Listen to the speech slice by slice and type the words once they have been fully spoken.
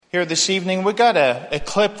here this evening. We got a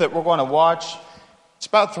clip that we're going to watch. It's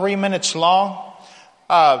about 3 minutes long.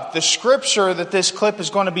 The scripture that this clip is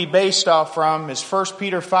going to be based off from is 1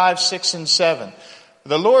 Peter 5, 6, and 7.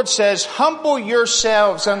 The Lord says, "Humble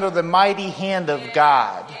yourselves under the mighty hand of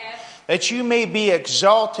God, that you may be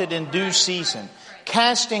exalted in due season,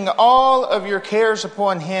 casting all of your cares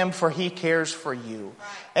upon Him, for He cares for you."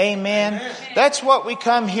 Amen. That's what we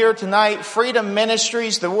come here tonight. Freedom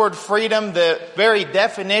Ministries, the word freedom, the very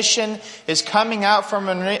definition is coming out from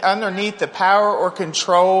underneath the power or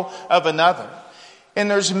control of another. And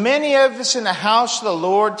there's many of us in the house of the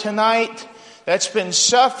Lord tonight that's been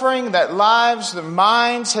suffering, that lives, their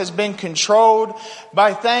minds has been controlled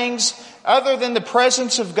by things other than the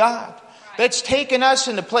presence of God. That's taken us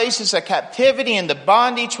into places of captivity and the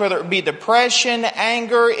bondage, whether it be depression,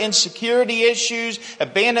 anger, insecurity issues,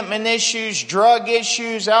 abandonment issues, drug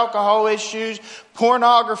issues, alcohol issues,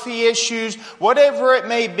 pornography issues, whatever it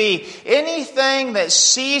may be. Anything that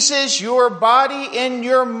seizes your body and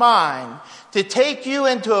your mind to take you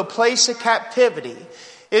into a place of captivity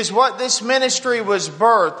is what this ministry was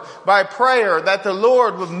birthed by prayer, that the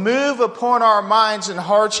Lord would move upon our minds and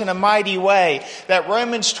hearts in a mighty way, that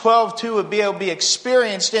Romans 12:2 would be able to be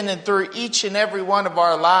experienced in and through each and every one of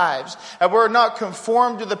our lives. And we're not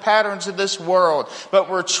conformed to the patterns of this world, but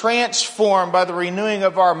we're transformed by the renewing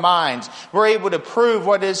of our minds. We're able to prove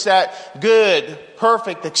what is that good,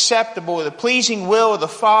 perfect, acceptable, the pleasing will of the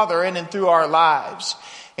Father in and through our lives.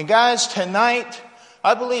 And guys, tonight,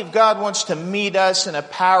 I believe God wants to meet us in a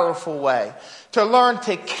powerful way, to learn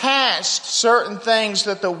to cast certain things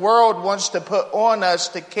that the world wants to put on us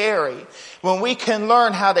to carry. When we can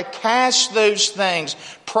learn how to cast those things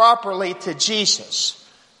properly to Jesus,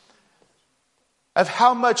 of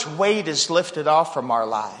how much weight is lifted off from our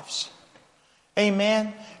lives.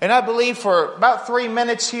 Amen. And I believe for about 3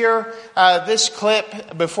 minutes here, this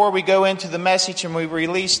clip, before we go into the message and we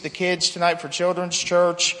release the kids tonight for Children's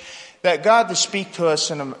Church, that God to speak to us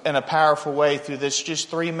in a powerful way through this just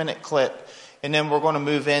 3 minute clip. And then we're going to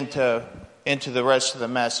move into the rest of the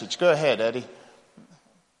message. Go ahead, Eddie.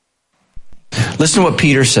 Listen to what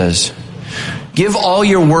Peter says. Give all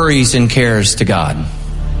your worries and cares to God.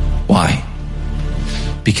 Why?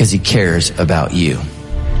 Because He cares about you.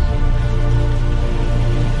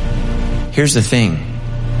 Here's the thing.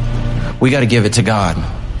 We got to give it to God.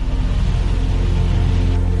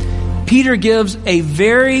 Peter gives a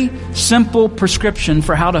very simple prescription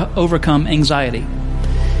for how to overcome anxiety.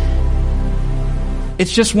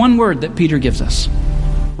 It's just one word that Peter gives us.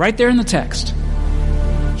 Right there in the text.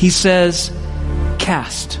 He says,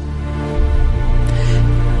 cast.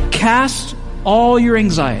 Cast all your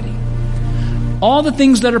anxiety. All the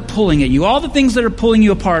things that are pulling at you, all the things that are pulling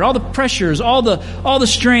you apart, all the pressures, all the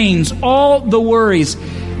strains, all the worries,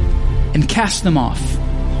 and cast them off.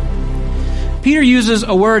 Peter uses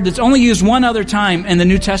a word that's only used one other time in the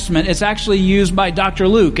New Testament. It's actually used by Dr.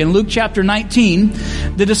 Luke. In Luke chapter 19,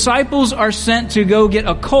 the disciples are sent to go get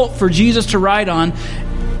a colt for Jesus to ride on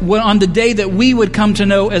the day that we would come to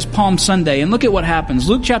know as Palm Sunday. And look at what happens.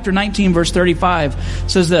 Luke chapter 19, verse 35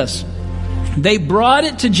 says this. They brought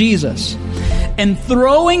it to Jesus, and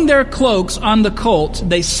throwing their cloaks on the colt,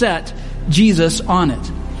 they set Jesus on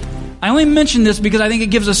it. I only mention this because I think it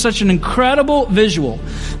gives us such an incredible visual.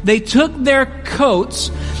 They took their coats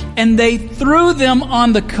and they threw them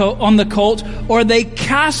on the colt, or they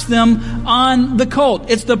cast them on the colt.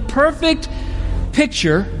 It's the perfect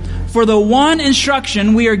picture for the one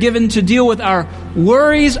instruction we are given to deal with our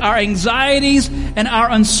worries, our anxieties, and our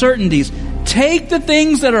uncertainties. Take the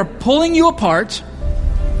things that are pulling you apart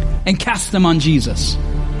and cast them on Jesus.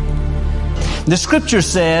 The scripture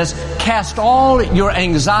says, cast all your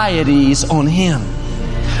anxieties on Him.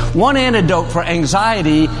 One antidote for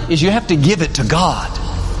anxiety is you have to give it to God.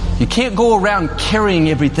 You can't go around carrying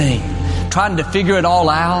everything, trying to figure it all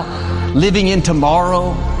out, living in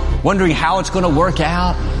tomorrow, wondering how it's going to work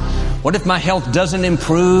out. What if my health doesn't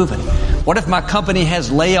improve? And what if my company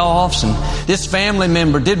has layoffs? And this family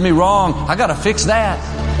member did me wrong. I got to fix that.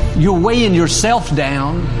 You're weighing yourself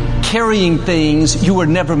down, carrying things you were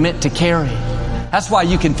never meant to carry. That's why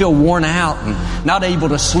you can feel worn out and not able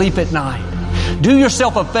to sleep at night. Do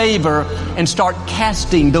yourself a favor and start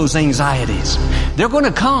casting those anxieties. They're going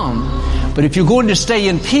to come, but if you're going to stay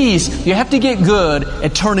in peace, you have to get good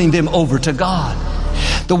at turning them over to God.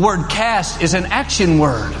 The word cast is an action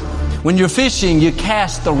word. When you're fishing, you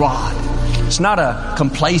cast the rod. It's not a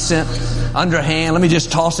complacent, underhand, let me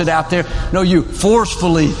just toss it out there. No, you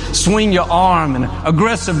forcefully swing your arm and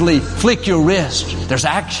aggressively flick your wrist. There's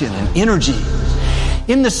action and energy.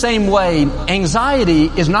 In the same way, anxiety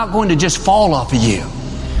is not going to just fall off of you.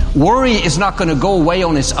 Worry is not going to go away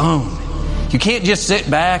on its own. You can't just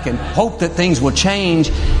sit back and hope that things will change.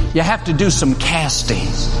 You have to do some casting.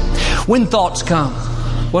 When thoughts come,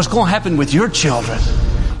 what's going to happen with your children?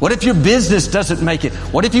 What if your business doesn't make it?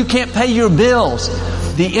 What if you can't pay your bills?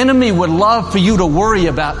 The enemy would love for you to worry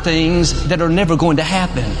about things that are never going to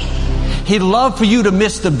happen. He'd love for you to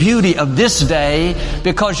miss the beauty of this day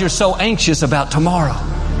because you're so anxious about tomorrow.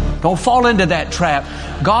 Don't fall into that trap.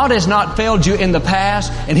 God has not failed you in the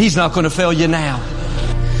past, and He's not going to fail you now.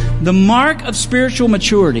 The mark of spiritual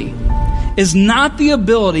maturity is not the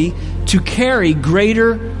ability to carry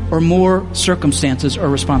greater or more circumstances or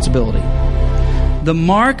responsibility. The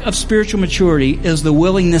mark of spiritual maturity is the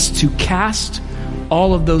willingness to cast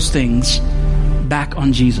all of those things back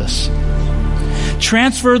on Jesus.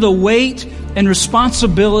 Transfer the weight and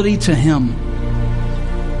responsibility to Him,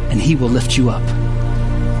 and He will lift you up.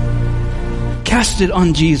 Cast it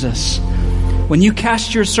on Jesus. When you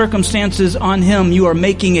cast your circumstances on Him, you are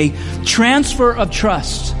making a transfer of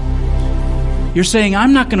trust. You're saying,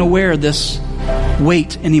 I'm not going to wear this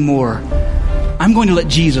weight anymore. I'm going to let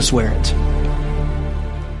Jesus wear it.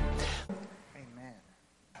 Amen.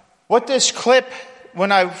 What this clip,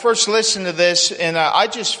 when I first listened to this, and I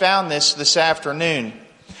just found this afternoon,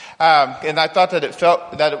 and I thought that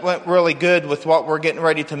it went really good with what we're getting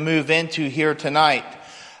ready to move into here tonight,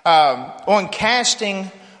 on casting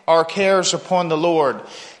our cares upon the Lord.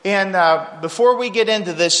 And before we get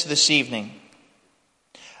into this evening,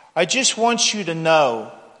 I just want you to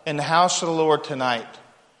know in the house of the Lord tonight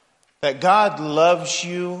that God loves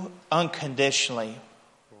you unconditionally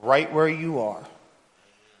right where you are.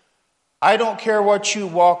 I don't care what you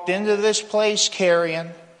walked into this place carrying,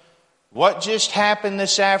 what just happened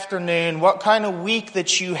this afternoon, what kind of week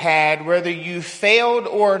that you had, whether you failed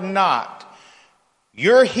or not.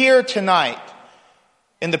 You're here tonight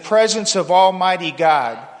in the presence of Almighty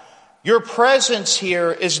God. Your presence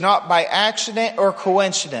here is not by accident or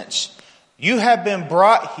coincidence. You have been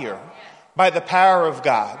brought here by the power of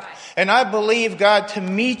God. And I believe, God, to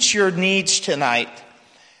meet your needs tonight.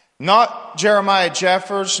 Not Jeremiah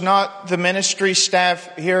Jeffers, not the ministry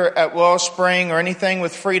staff here at Wellspring or anything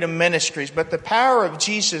with Freedom Ministries, but the power of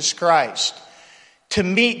Jesus Christ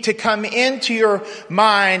to come into your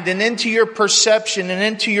mind and into your perception and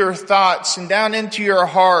into your thoughts and down into your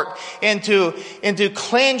heart and to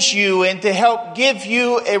cleanse you and to help give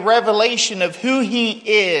you a revelation of who He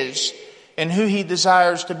is and who He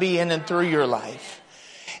desires to be in and through your life.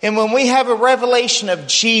 And when we have a revelation of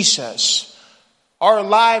Jesus, our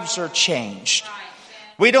lives are changed.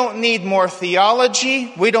 We don't need more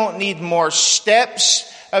theology. We don't need more steps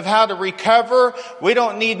of how to recover. We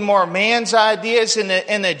don't need more man's ideas and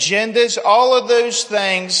agendas. All of those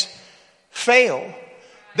things fail.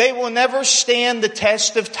 They will never stand the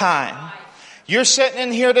test of time. You're sitting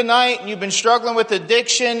in here tonight and you've been struggling with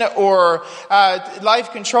addiction or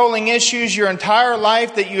life-controlling issues your entire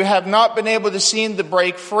life that you have not been able to seem to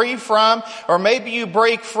break free from. Or maybe you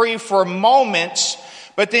break free for moments,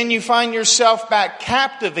 but then you find yourself back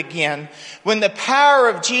captive again when the power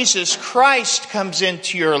of Jesus Christ comes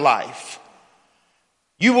into your life.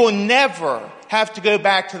 You will never have to go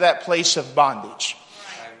back to that place of bondage.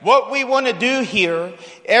 What we want to do here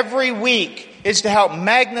every week is to help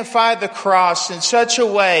magnify the cross in such a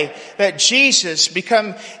way that Jesus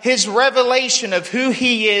become His revelation of who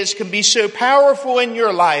He is can be so powerful in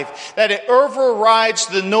your life that it overrides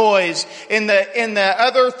the noise in the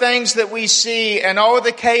other things that we see and all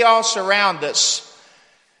the chaos around us.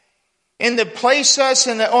 And to place us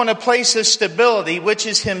on a place of stability, which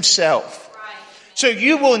is Himself. So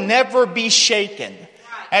you will never be shaken.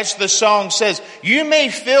 As the song says, you may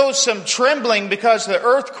feel some trembling because of the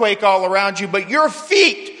earthquake all around you, but your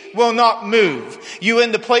feet will not move you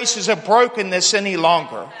into places of brokenness any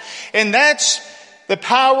longer. And that's the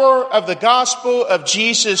power of the gospel of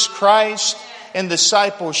Jesus Christ and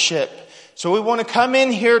discipleship. So we want to come in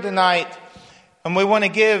here tonight and we want to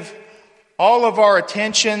give all of our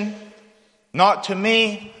attention, not to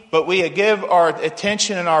me, but we give our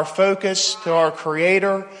attention and our focus to our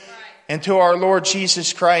Creator and to our Lord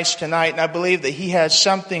Jesus Christ tonight. And I believe that He has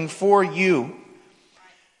something for you.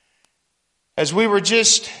 As we were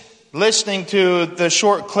just listening to the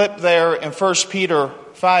short clip there in 1 Peter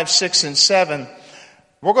 5, 6, and 7,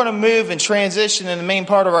 we're going to move and transition, and the main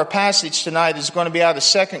part of our passage tonight is going to be out of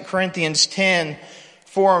 2 Corinthians 10,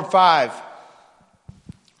 4 and 5.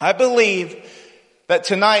 I believe that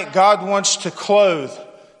tonight God wants to clothe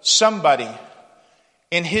somebody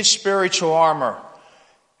in His spiritual armor,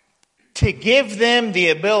 to give them the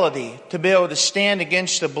ability to be able to stand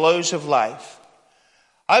against the blows of life.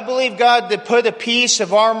 I believe God to put a piece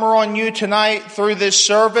of armor on you tonight through this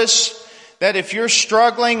service, that if you're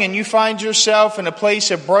struggling and you find yourself in a place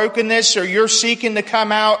of brokenness, or you're seeking to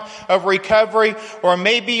come out of recovery, or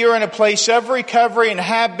maybe you're in a place of recovery and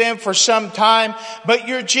have been for some time, but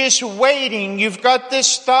you're just waiting. You've got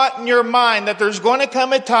this thought in your mind that there's going to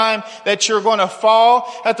come a time that you're going to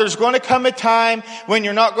fall, that there's going to come a time when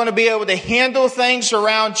you're not going to be able to handle things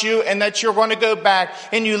around you, and that you're going to go back.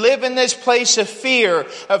 And you live in this place of fear,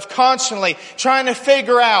 of constantly trying to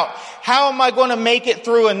figure out, how am I going to make it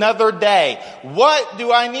through another day? What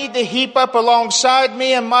do I need to heap up alongside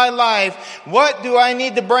me in my life? What do I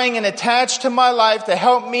need to bring and attach to my life to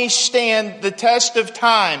help me stand the test of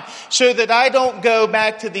time, so that I don't go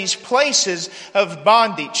back to these places of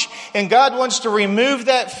bondage? And God wants to remove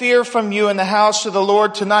that fear from you in the house of the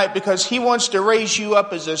Lord tonight, because He wants to raise you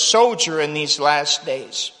up as a soldier in these last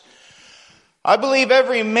days. I believe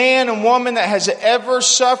every man and woman that has ever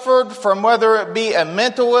suffered from, whether it be a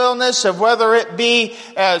mental illness, or whether it be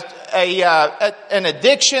an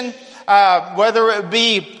addiction, whether it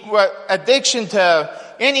be addiction to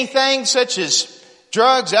anything such as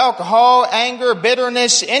drugs, alcohol, anger,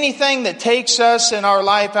 bitterness, anything that takes us in our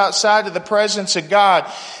life outside of the presence of God,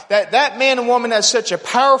 that man and woman has such a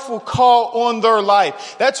powerful call on their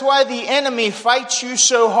life. That's why the enemy fights you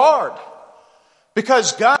so hard.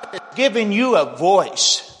 Because God has given you a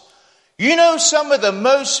voice. You know, some of the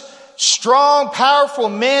most strong, powerful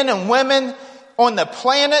men and women on the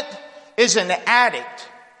planet is an addict.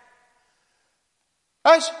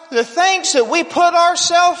 The things that we put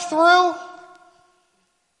ourselves through,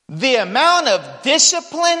 the amount of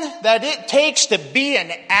discipline that it takes to be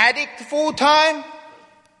an addict full time,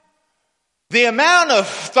 the amount of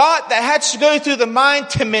thought that has to go through the mind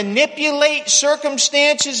to manipulate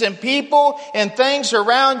circumstances and people and things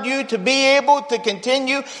around you to be able to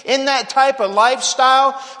continue in that type of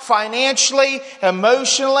lifestyle, financially,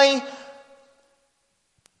 emotionally.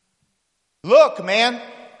 Look, man,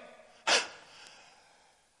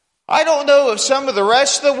 I don't know if some of the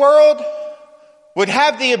rest of the world would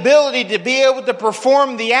have the ability to be able to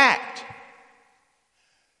perform the act.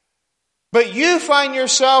 But you find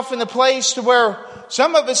yourself in a place to where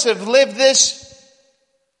some of us have lived this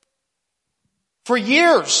for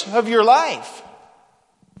years of your life.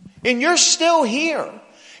 And you're still here.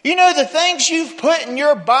 You know, the things you've put in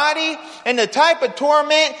your body and the type of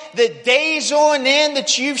torment, the days on end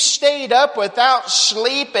that you've stayed up without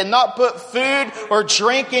sleep and not put food or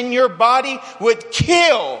drink in your body would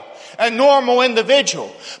kill a normal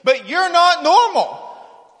individual. But you're not normal.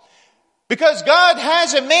 Because God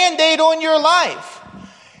has a mandate on your life.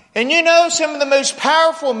 And you know, some of the most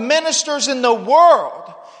powerful ministers in the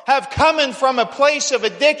world have come in from a place of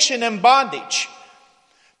addiction and bondage.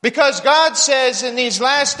 Because God says in these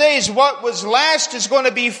last days, what was last is going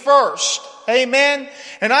to be first. Amen.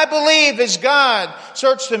 And I believe as God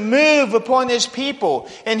starts to move upon His people,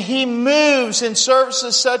 and He moves in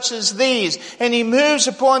services such as these, and He moves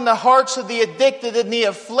upon the hearts of the addicted and the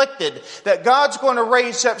afflicted, that God's going to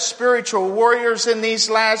raise up spiritual warriors in these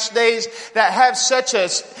last days that have such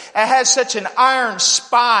an iron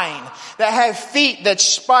spine, that have feet that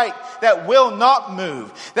spike, that will not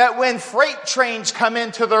move, that when freight trains come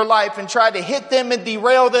into their life and try to hit them and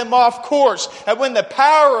derail them off course, that when the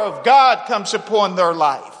power of God comes upon their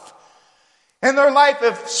life, and their life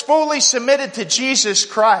is fully submitted to Jesus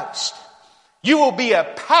Christ, you will be a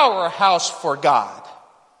powerhouse for God.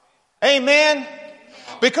 Amen.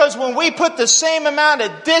 Because when we put the same amount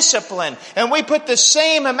of discipline and we put the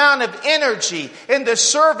same amount of energy into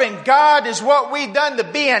serving God as what we've done to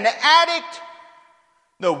be an addict,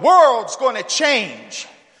 the world's going to change.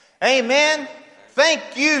 Amen. Thank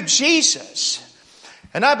you, Jesus.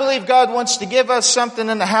 And I believe God wants to give us something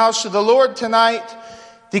in the house of the Lord tonight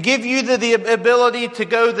to give you the ability to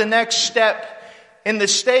go the next step and to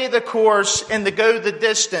stay the course and to go the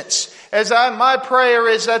distance. My prayer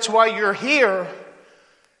is that's why you're here,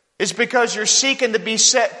 is because you're seeking to be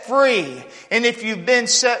set free. And if you've been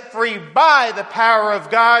set free by the power of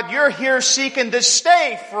God, you're here seeking to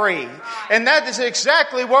stay free. And that is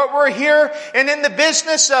exactly what we're here and in the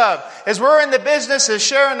business of, as we're in the business of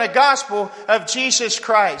sharing the gospel of Jesus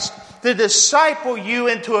Christ, to disciple you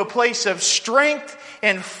into a place of strength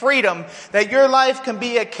and freedom, that your life can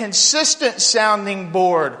be a consistent sounding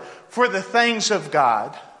board for the things of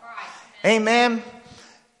God. Amen.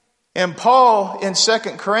 And Paul in 2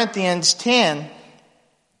 Corinthians 10,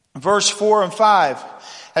 verse 4 and 5,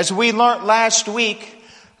 as we learned last week,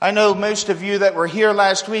 I know most of you that were here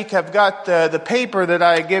last week have got the paper that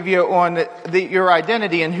I give you on your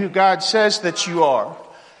identity and who God says that you are.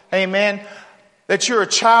 Amen. That you're a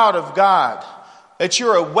child of God. that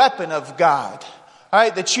you're a weapon of God. All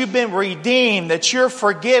right, that you've been redeemed, that you're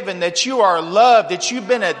forgiven, that you are loved, that you've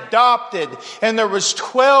been adopted. And there was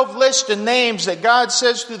 12 lists of names that God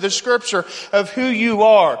says through the scripture of who you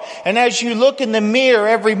are. And as you look in the mirror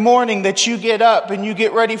every morning that you get up and you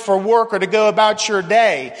get ready for work or to go about your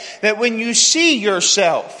day, that when you see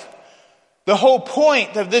yourself, the whole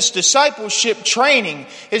point of this discipleship training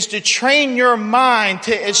is to train your mind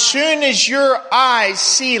to, as soon as your eyes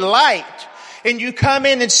see light, and you come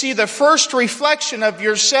in and see the first reflection of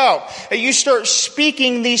yourself, and you start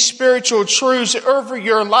speaking these spiritual truths over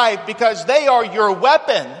your life because they are your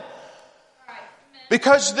weapon.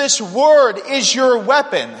 Because this word is your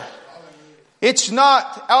weapon. It's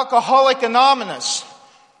not Alcoholics Anonymous.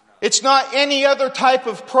 It's not any other type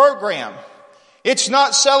of program. It's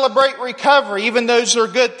not Celebrate Recovery, even those are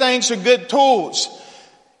good things and good tools.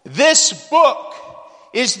 This book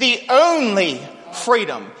is the only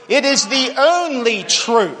freedom. It is the only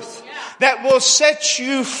truth that will set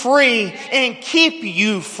you free and keep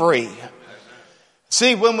you free.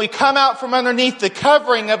 See, when we come out from underneath the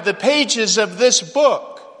covering of the pages of this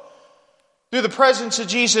book, through the presence of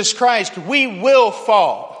Jesus Christ, we will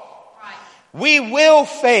fall. We will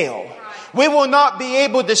fail. We will not be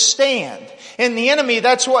able to stand. And the enemy,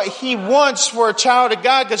 that's what he wants for a child of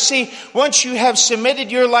God. Because see, once you have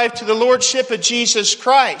submitted your life to the Lordship of Jesus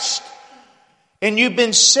Christ, and you've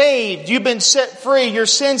been saved, you've been set free, your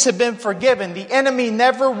sins have been forgiven. The enemy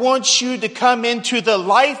never wants you to come into the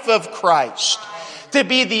life of Christ, to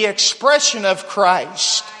be the expression of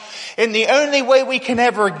Christ. And the only way we can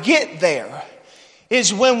ever get there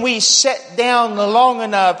is when we sit down long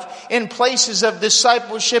enough in places of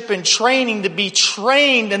discipleship and training to be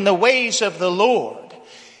trained in the ways of the Lord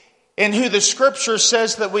and who the scripture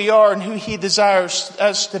says that we are and who he desires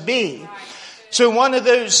us to be. So one of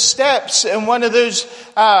those steps and one of those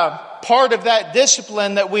part of that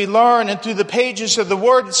discipline that we learn and through the pages of the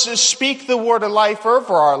Word is to speak the word of life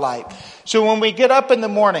over our life. So when we get up in the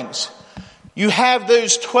mornings, you have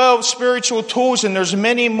those 12 spiritual tools, and there's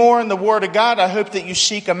many more in the Word of God. I hope that you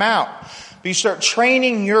seek them out. But you start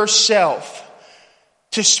training yourself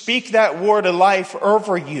to speak that word of life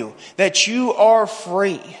over you, that you are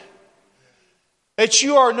free, that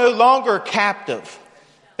you are no longer captive,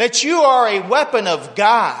 that you are a weapon of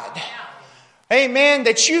God. Amen.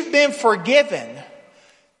 That you've been forgiven.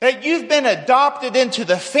 That you've been adopted into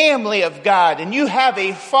the family of God. And you have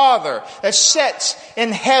a Father that sits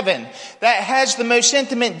in heaven that has the most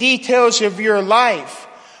intimate details of your life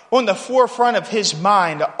on the forefront of his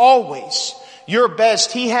mind always. Your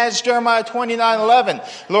best. He has Jeremiah 29:11.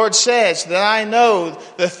 Lord says that I know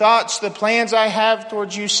the thoughts, the plans I have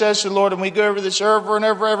towards you, says the Lord. And we go over this over and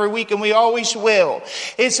over every week, and we always will.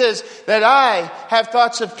 It says that I have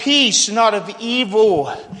thoughts of peace, not of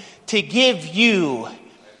evil, to give you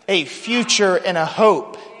a future and a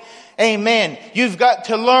hope. Amen. You've got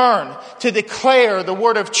to learn to declare the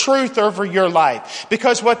word of truth over your life.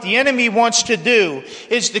 Because what the enemy wants to do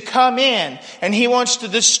is to come in and he wants to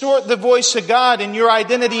distort the voice of God and your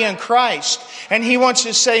identity in Christ. And he wants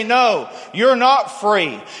to say, no, you're not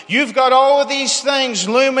free. You've got all of these things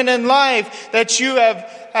looming in life that you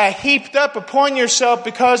have heaped up upon yourself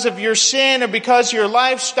because of your sin or because of your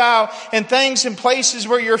lifestyle and things and places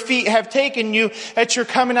where your feet have taken you that you're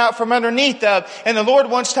coming out from underneath of. And the Lord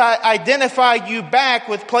wants to identify you back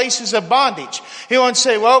with places of bondage. He wants to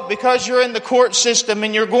say, well, because you're in the court system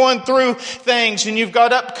and you're going through things and you've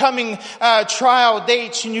got upcoming trial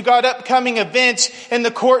dates and you've got upcoming events in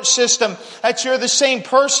the court system, that you're the same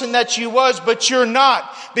person that you was, but you're not.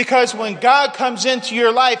 Because when God comes into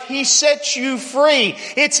your life, he sets you free.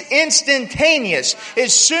 It's instantaneous.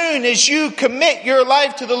 As soon as you commit your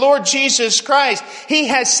life to the Lord Jesus Christ, he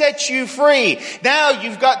has set you free. Now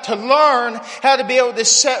you've got to learn how to be able to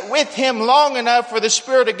sit with him long enough for the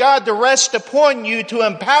Spirit of God to rest upon you, to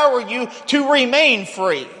empower you to remain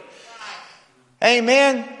free.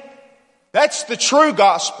 Amen. That's the true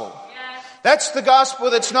gospel. That's the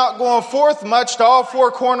gospel that's not going forth much to all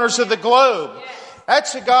four corners of the globe.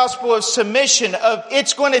 That's the gospel of submission, of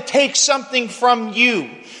it's going to take something from you.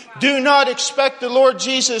 Do not expect the Lord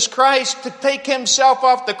Jesus Christ to take himself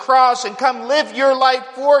off the cross and come live your life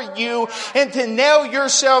for you and to nail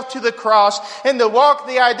yourself to the cross and to walk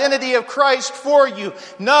the identity of Christ for you.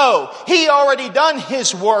 No, he already done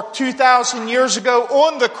his work 2,000 years ago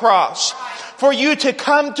on the cross for you to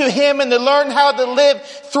come to him and to learn how to live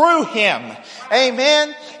through him.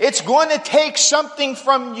 Amen. It's going to take something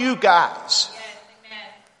from you guys.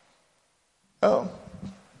 Oh,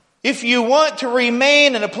 if you want to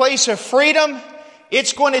remain in a place of freedom,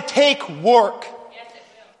 it's going to take work.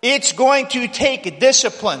 It's going to take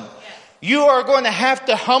discipline. You are going to have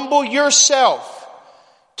to humble yourself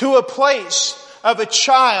to a place of a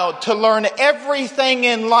child to learn everything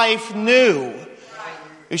in life new.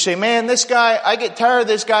 You say, man, this guy, I get tired of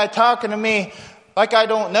this guy talking to me like I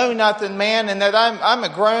don't know nothing, man, and that I'm a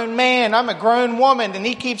grown man, I'm a grown woman, and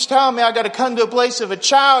he keeps telling me I got to come to a place of a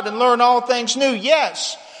child and learn all things new.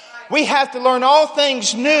 Yes, we have to learn all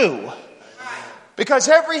things new, because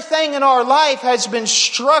everything in our life has been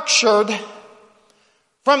structured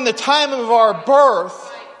from the time of our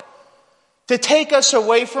birth to take us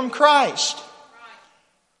away from Christ.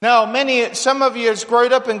 Now, some of you have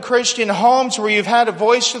grown up in Christian homes where you've had a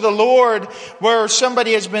voice of the Lord, where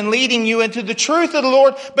somebody has been leading you into the truth of the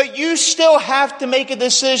Lord, but you still have to make a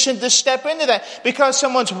decision to step into that. Because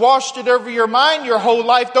someone's washed it over your mind your whole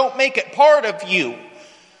life, don't make it part of you.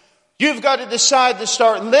 You've got to decide to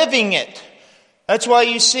start living it. That's why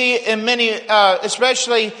you see in many,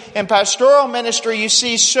 especially in pastoral ministry, you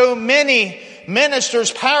see so many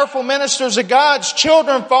ministers, powerful ministers of God's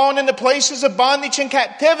children falling into places of bondage and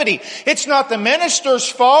captivity. It's not the minister's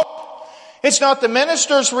fault. It's not the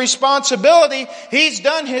minister's responsibility. He's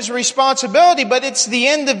done his responsibility, but it's the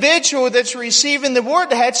individual that's receiving the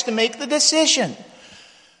word that has to make the decision.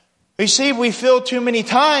 You see, we feel too many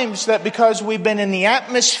times that because we've been in the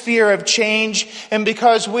atmosphere of change, and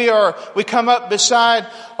because we come up beside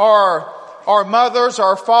our mothers,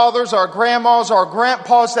 our fathers, our grandmas, our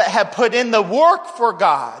grandpas that have put in the work for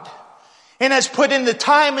God and has put in the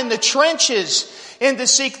time in the trenches and to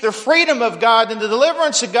seek the freedom of God and the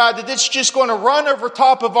deliverance of God, that it's just going to run over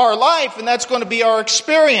top of our life, and that's going to be our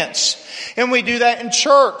experience. And we do that in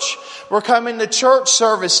church. We're coming to church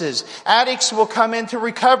services. Addicts will come into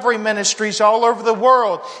recovery ministries all over the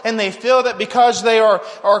world, and they feel that because they are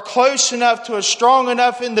close enough to a strong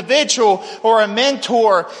enough individual or a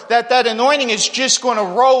mentor, that anointing is just going to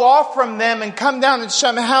roll off from them and come down and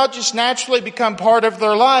somehow just naturally become part of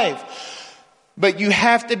their life. But you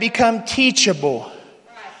have to become teachable.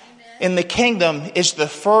 In the kingdom is the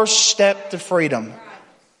first step to freedom.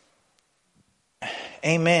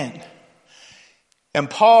 Amen. And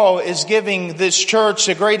Paul is giving this church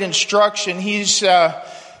a great instruction. He's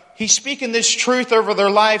speaking this truth over their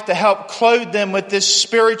life to help clothe them with this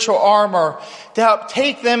spiritual armor, to help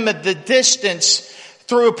take them at the distance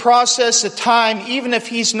through a process of time, even if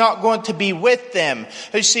he's not going to be with them.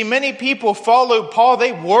 You see, many people followed Paul.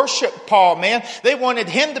 They worshiped Paul, man. They wanted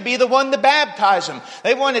him to be the one to baptize them.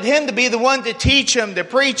 They wanted him to be the one to teach them, to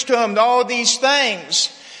preach to them, all these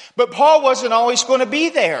things. But Paul wasn't always going to be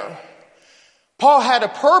there. Paul had a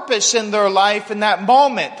purpose in their life in that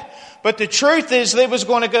moment. But the truth is, they was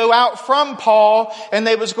going to go out from Paul, and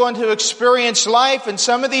they was going to experience life. And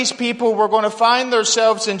some of these people were going to find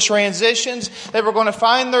themselves in transitions. They were going to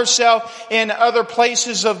find themselves in other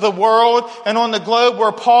places of the world and on the globe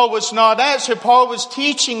where Paul was not at. So Paul was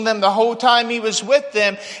teaching them the whole time he was with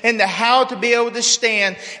them into how to be able to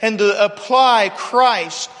stand and to apply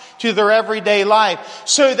Christ to their everyday life,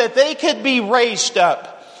 so that they could be raised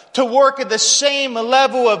up to work at the same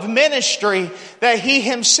level of ministry that he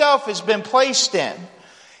himself has been placed in.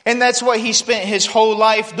 And that's what he spent his whole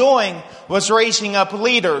life doing, was raising up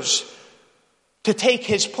leaders to take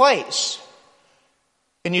his place.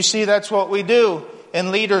 And you see, that's what we do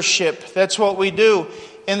in leadership. That's what we do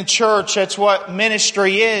in the church. That's what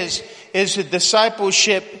ministry is the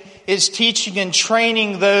discipleship, is teaching and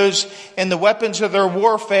training those in the weapons of their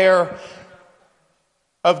warfare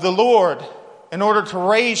of the Lord, in order to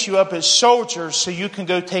raise you up as soldiers so you can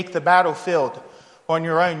go take the battlefield on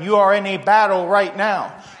your own. You are in a battle right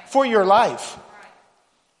now for your life.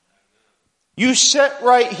 You sit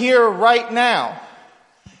right here, right now,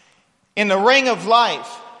 in the ring of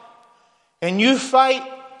life, and you fight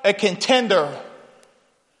a contender.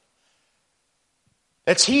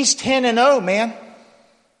 He's 10-0, man.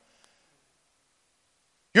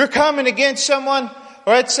 You're coming against someone,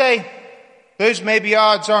 or let's say those maybe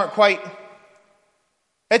odds aren't quite.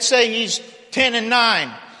 Let's say he's 10-9,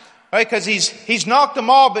 right? Because he's knocked them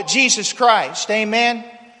all but Jesus Christ. Amen.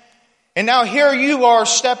 And now here you are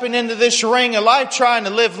stepping into this ring of life, trying to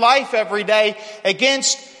live life every day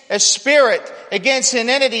against a spirit, against an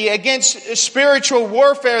entity, against a spiritual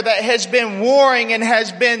warfare that has been warring and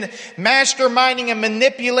has been masterminding and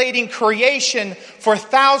manipulating creation for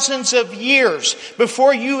thousands of years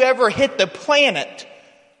before you ever hit the planet.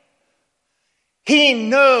 He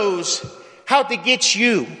knows how to get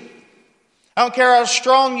you. I don't care how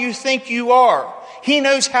strong you think you are. He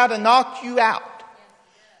knows how to knock you out.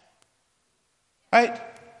 Right?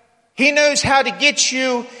 He knows how to get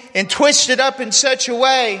you and twist it up in such a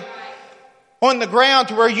way on the ground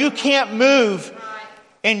to where you can't move,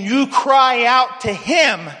 and you cry out to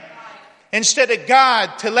Him instead of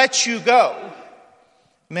God to let you go.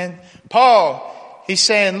 Amen. Paul, he's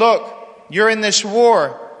saying, look, you're in this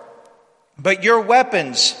war, but your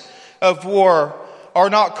weapons of war are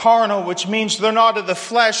not carnal, which means they're not of the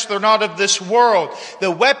flesh, they're not of this world. The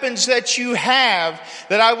weapons that you have,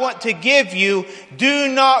 that I want to give you, do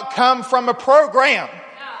not come from a program.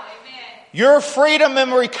 Your freedom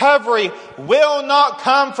and recovery will not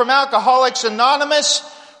come from Alcoholics Anonymous,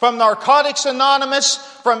 from Narcotics Anonymous,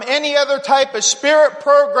 from any other type of spirit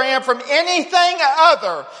program, from anything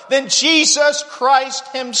other than Jesus Christ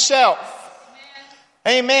Himself.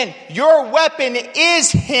 Amen. Your weapon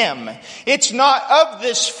is Him. It's not of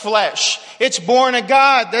this flesh. It's born of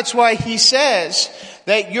God. That's why He says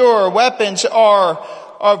that your weapons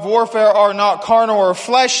of warfare are not carnal or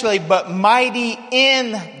fleshly, but mighty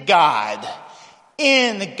in God.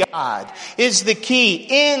 In God is the key.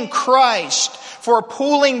 In Christ, for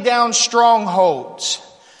pulling down strongholds.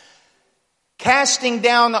 Casting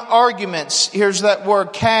down arguments. Here's that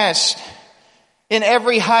word, cast. In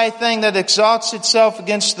every high thing that exalts itself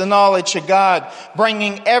against the knowledge of God,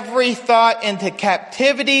 bringing every thought into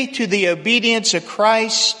captivity to the obedience of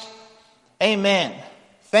Christ. Amen.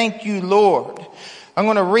 Thank you, Lord. I'm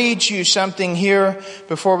going to read you something here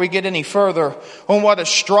before we get any further on what a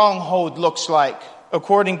stronghold looks like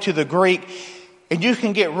according to the Greek. And you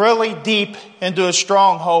can get really deep into a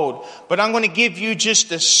stronghold, but I'm going to give you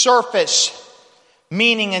just a surface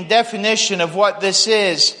meaning and definition of what this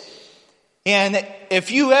is. And if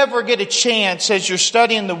you ever get a chance as you're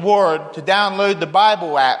studying the Word to download the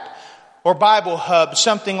Bible app or Bible Hub,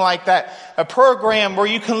 something like that, a program where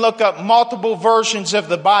you can look up multiple versions of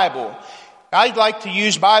the Bible. I'd like to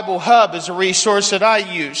use Bible Hub as a resource that I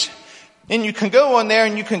use. And you can go on there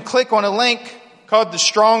and you can click on a link called the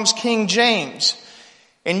Strong's King James.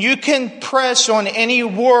 And you can press on any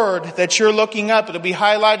word that you're looking up. It'll be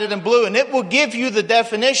highlighted in blue and it will give you the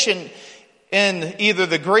definition in either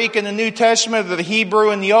the Greek in the New Testament or the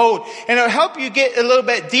Hebrew in the Old. And it'll help you get a little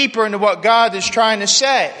bit deeper into what God is trying to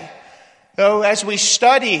say. So as we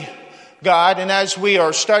study God and as we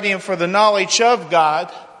are studying for the knowledge of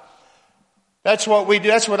God, that's what we do.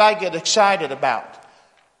 That's what I get excited about.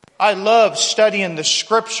 I love studying the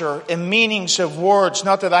Scripture and meanings of words.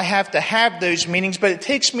 Not that I have to have those meanings, but it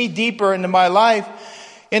takes me deeper into my life,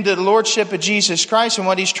 into the Lordship of Jesus Christ and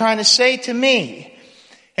what He's trying to say to me.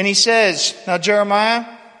 And He says, now Jeremiah,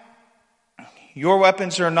 your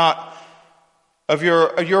weapons are not of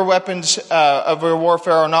your weapons of your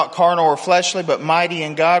warfare are not carnal or fleshly, but mighty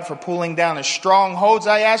in God for pulling down the strongholds.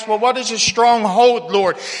 I ask, well, what is a stronghold,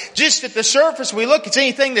 Lord? Just at the surface we look, it's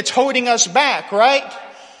anything that's holding us back, right?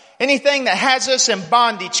 Anything that has us in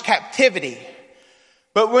bondage, captivity.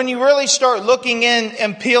 But when you really start looking in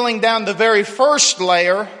and peeling down the very first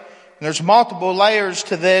layer, and there's multiple layers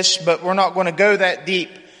to this, but we're not going to go that deep.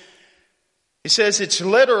 It says it's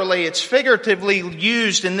figuratively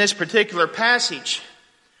used in this particular passage.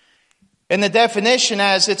 And the definition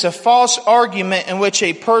as it's a false argument in which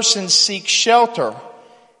a person seeks shelter,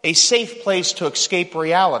 a safe place to escape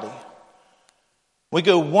reality. We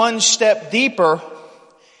go one step deeper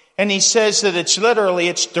and he says that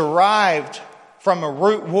it's derived from a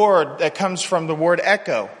root word that comes from the word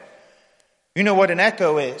echo. You know what an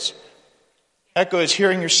echo is. Echo is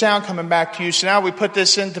hearing your sound coming back to you. So now we put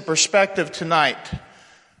this into perspective tonight.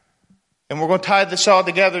 And we're going to tie this all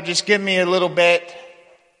together. Just give me a little bit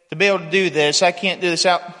to be able to do this. I can't do this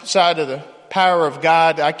outside of the power of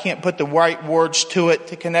God. I can't put the right words to it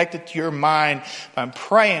to connect it to your mind. But I'm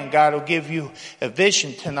praying God will give you a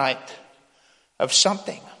vision tonight of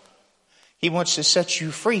something He wants to set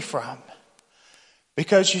you free from.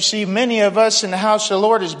 Because you see, many of us in the house of the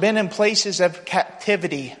Lord has been in places of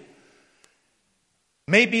captivity.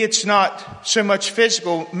 Maybe it's not so much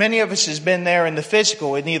physical. Many of us has been there in the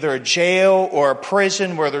physical, in either a jail or a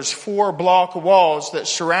prison where there's 4 block walls that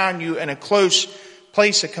surround you in a close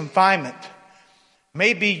place of confinement.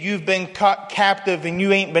 Maybe you've been caught captive and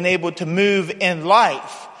you ain't been able to move in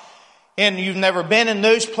life. And you've never been in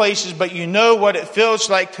those places, but you know what it feels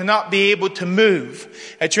like to not be able to move.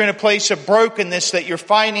 That you're in a place of brokenness, that your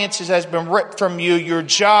finances has been ripped from you, your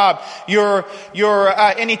job, your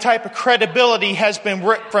any type of credibility has been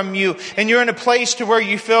ripped from you, and you're in a place to where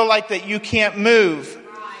you feel like that you can't move.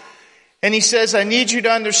 And he says, I need you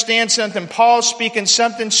to understand something. Paul's speaking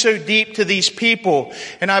something so deep to these people.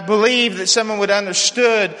 And I believe that someone would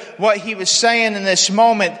understood what he was saying in this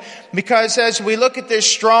moment. Because as we look at this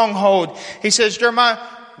stronghold, he says, Jeremiah,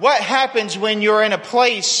 what happens when you're in a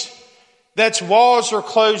place that's walls are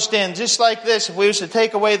closed in? Just like this, if we was to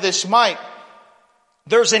take away this mic,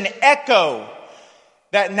 there's an echo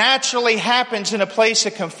that naturally happens in a place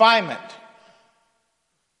of confinement.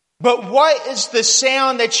 But what is the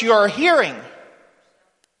sound that you are hearing?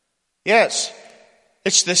 Yes,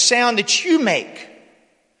 it's the sound that you make.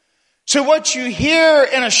 So what you hear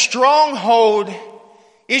in a stronghold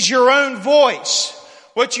is your own voice.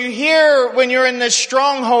 What you hear when you're in this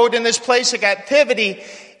stronghold, in this place of captivity,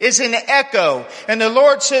 is an echo. And the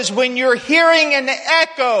Lord says, when you're hearing an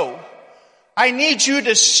echo, I need you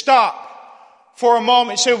to stop for a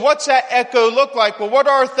moment. So what's that echo look like? Well, what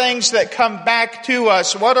are things that come back to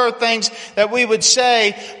us? What are things that we would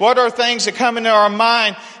say? What are things that come into our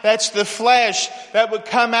mind? That's the flesh that would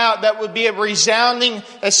come out, that would be a resounding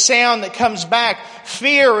sound that comes back.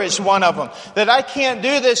 Fear is one of them. That I can't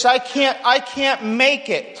do this. I can't make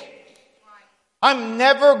it. I'm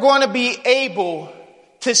never going to be able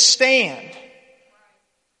to stand.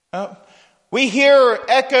 We hear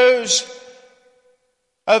echoes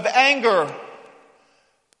of anger.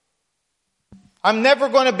 I'm never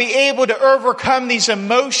going to be able to overcome these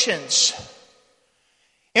emotions.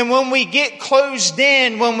 And when we get closed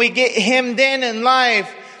in, when we get hemmed in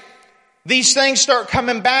life, these things start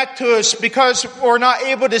coming back to us because we're not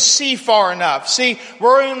able to see far enough. See,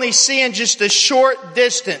 we're only seeing just a short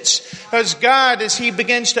distance. Because God, as He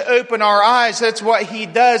begins to open our eyes, that's what He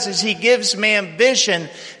does, is He gives man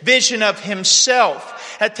vision of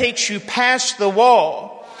Himself that takes you past the wall.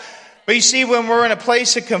 But you see, when we're in a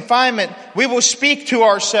place of confinement, we will speak to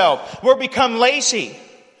ourselves. We'll become lazy.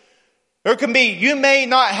 There can be, you may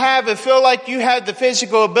not feel like you have the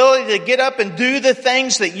physical ability to get up and do the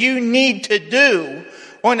things that you need to do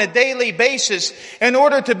on a daily basis in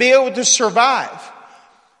order to be able to survive.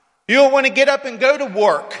 You don't want to get up and go to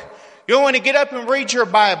work. You don't want to get up and read your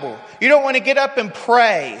Bible. You don't want to get up and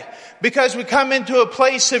pray. Because we come into a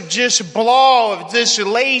place of just blah, of just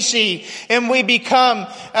lazy, and we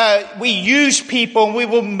use people, and we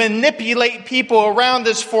will manipulate people around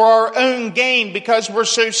us for our own gain because we're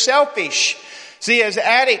so selfish. See, as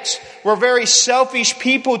addicts, we're very selfish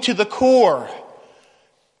people to the core.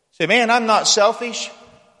 Say, man, I'm not selfish.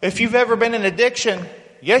 If you've ever been in addiction,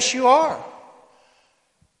 yes, you are.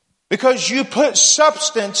 Because you put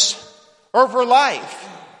substance over life.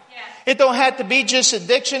 It don't have to be just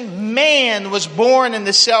addiction. Man was born in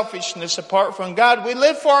the selfishness apart from God. We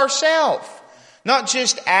live for ourselves, not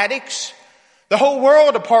just addicts. The whole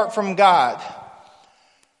world apart from God.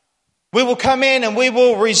 We will come in and we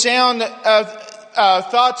will resound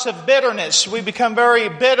thoughts of bitterness. We become very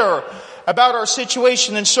bitter about our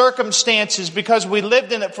situation and circumstances because we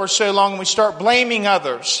lived in it for so long. And we start blaming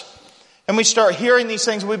others. And we start hearing these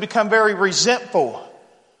things. We become very resentful.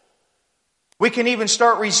 We can even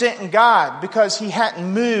start resenting God because He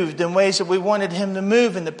hadn't moved in ways that we wanted Him to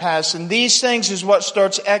move in the past. And these things is what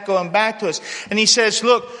starts echoing back to us. And He says,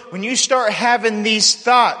 look, when you start having these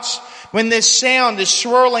thoughts, when this sound is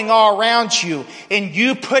swirling all around you and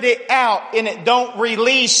you put it out and it don't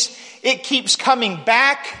release, it keeps coming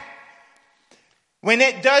back. When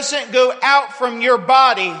it doesn't go out from your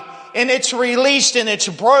body and it's released and it's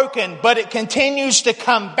broken, but it continues to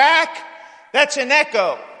come back, that's an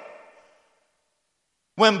echo.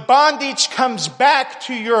 When bondage comes back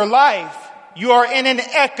to your life, you are in an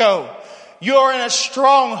echo. You are in a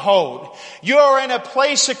stronghold. You are in a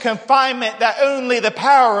place of confinement that only the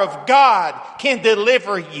power of God can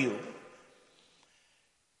deliver you. It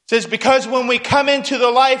says, because when we come into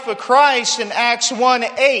the life of Christ in Acts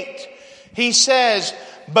 1:8, He says,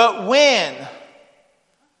 but when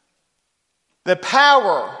the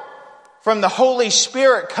power from the Holy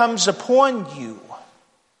Spirit comes upon you,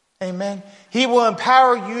 amen, He will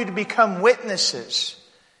empower you to become witnesses.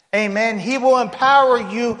 Amen. He will empower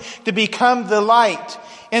you to become the light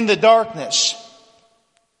in the darkness.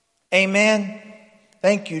 Amen.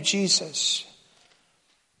 Thank you, Jesus.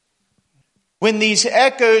 When these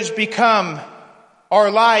echoes become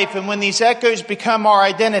our life and when these echoes become our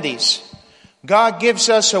identities, God gives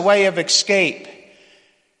us a way of escape.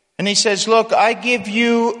 And He says, look, I give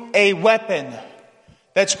you a weapon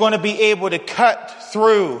that's going to be able to cut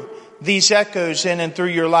through these echoes in and through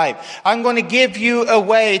your life. I'm going to give you a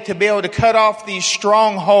way to be able to cut off these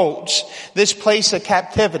strongholds, this place of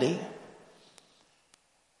captivity.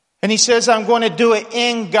 And He says, I'm going to do it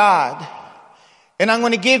in God. And I'm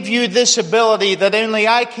going to give you this ability that only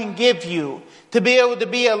I can give you to be able to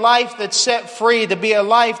be a life that's set free, to be a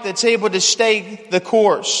life that's able to stay the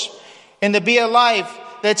course, and to be a life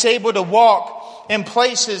that's able to walk in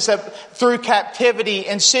places that through captivity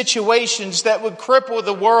and situations that would cripple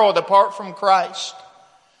the world apart from Christ.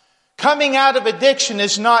 Coming out of addiction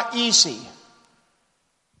is not easy.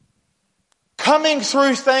 Coming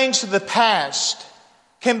through things of the past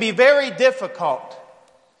can be very difficult.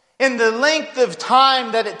 and the length of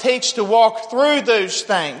time that it takes to walk through those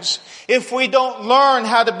things, if we don't learn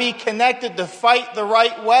how to be connected to fight the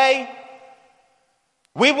right way,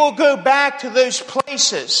 we will go back to those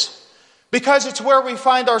places because it's where we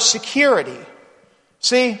find our security.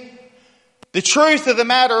 See, the truth of the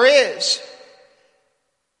matter is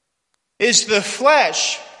the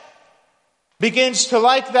flesh begins to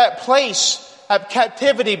like that place of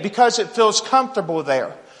captivity because it feels comfortable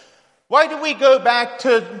there. Why do we go back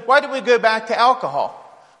to alcohol?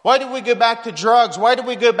 Why do we go back to drugs? Why do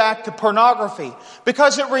we go back to pornography?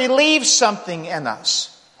 Because it relieves something in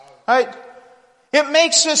us. Right? It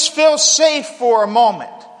makes us feel safe for a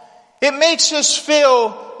moment. It makes us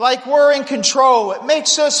feel like we're in control. It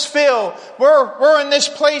makes us feel we're in this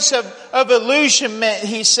place of illusionment,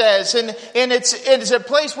 he says. And it's a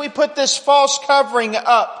place we put this false covering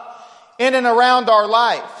up in and around our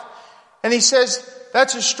life. And he says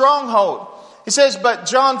that's a stronghold. He says, but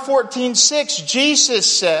John 14:6, Jesus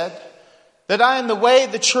said that I am the way,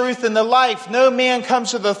 the truth, and the life. No man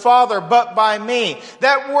comes to the Father but by me.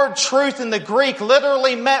 That word truth in the Greek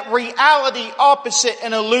literally meant reality opposite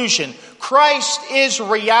an illusion. Christ is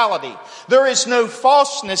reality. There is no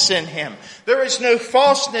falseness in him. There is no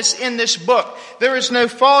falseness in this book. There is no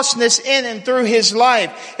falseness in and through his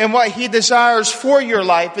life and what he desires for your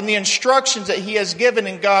life and the instructions that he has given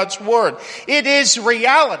in God's word. It is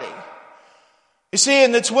reality. You see,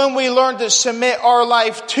 and it's when we learn to submit our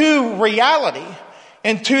life to reality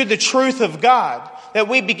and to the truth of God that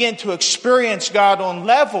we begin to experience God on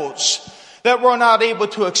levels that we're not able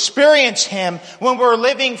to experience him when we're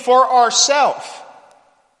living for ourselves.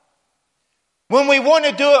 When we want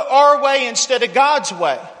to do it our way instead of God's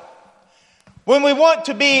way. When we want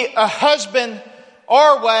to be a husband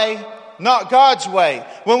our way, not God's way.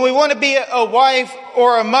 When we want to be a wife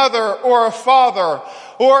or a mother or a father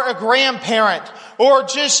or a grandparent or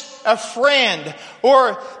just a friend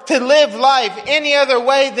or to live life any other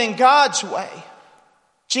way than God's way.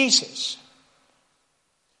 Jesus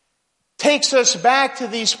takes us back to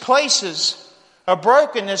these places of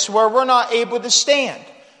brokenness where we're not able to stand.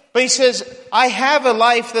 But he says, I have a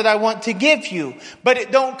life that I want to give you, but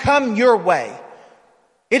it don't come your way.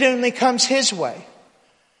 It only comes his way.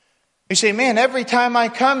 You say, man, every time I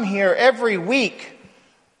come here, every week,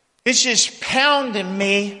 it's just pounding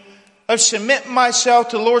me of submitting myself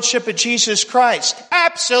to the Lordship of Jesus Christ.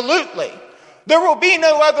 Absolutely. There will be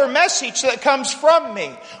no other message that comes from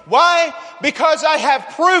me. Why? Because I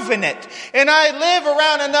have proven it. And I live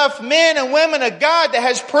around enough men and women of God that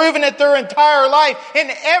has proven it their entire life.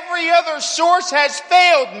 And every other source has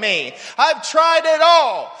failed me. I've tried it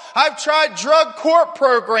all. I've tried drug court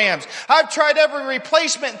programs. I've tried every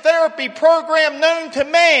replacement therapy program known to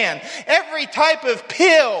man. Every type of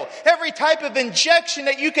pill, every type of injection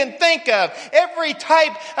that you can think of, every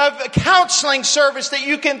type of counseling service that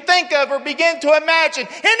you can think of or begin to imagine.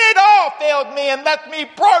 And it all failed me and left me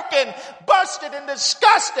broken, busted and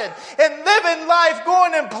disgusted and living life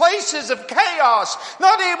going in places of chaos,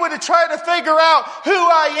 not able to try to figure out who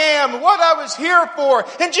I am, what I was here for,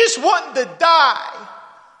 and just wanting to die.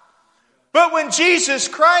 But when Jesus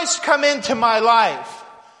Christ come into my life,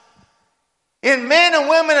 and men and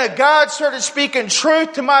women of God started speaking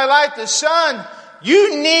truth to my life, the Son,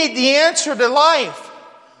 you need the answer to life.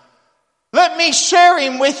 Let me share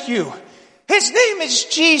him with you. His name is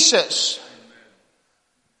Jesus.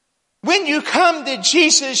 When you come to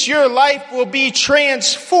Jesus, your life will be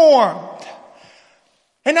transformed.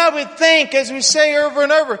 And I would think, as we say over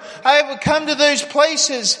and over, I would come to those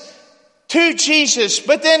places to Jesus,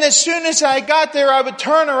 but then as soon as I got there, I would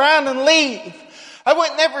turn around and leave. I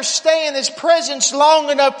would never stay in his presence long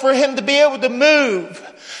enough for him to be able to move.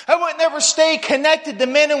 I would never stay connected to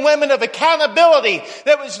men and women of accountability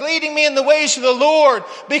that was leading me in the ways of the Lord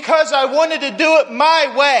because I wanted to do it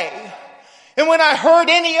my way. And when I heard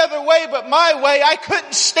any other way but my way, I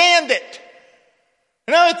couldn't stand it.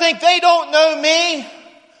 And I would think, they don't know me.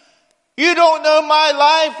 You don't know my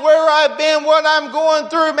life, where I've been, what I'm going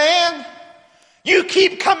through, man. You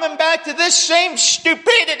keep coming back to this same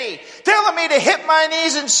stupidity, telling me to hit my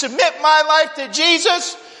knees and submit my life to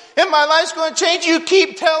Jesus, and my life's going to change. You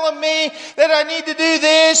keep telling me that I need to do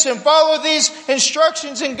this and follow these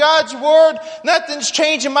instructions in God's word. Nothing's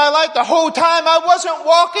changing my life. The whole time I wasn't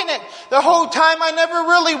walking it. The whole time I never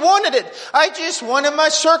really wanted it. I just wanted my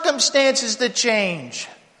circumstances to change.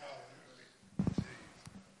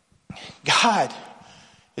 God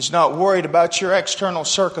is not worried about your external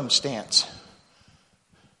circumstance.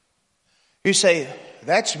 You say,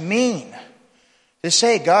 that's mean. To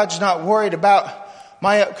say God's not worried about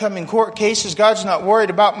my upcoming court cases. God's not worried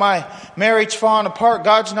about my marriage falling apart.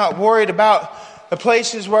 God's not worried about the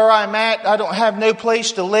places where I'm at, I don't have no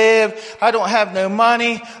place to live. I don't have no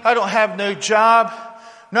money. I don't have no job.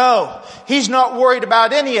 No, He's not worried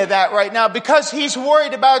about any of that right now because He's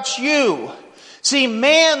worried about you. See,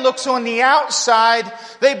 man looks on the outside.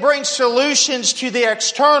 They bring solutions to the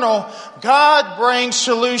external. God brings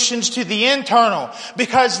solutions to the internal,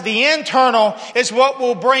 because the internal is what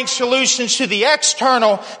will bring solutions to the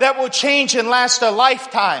external that will change and last a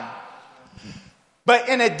lifetime. But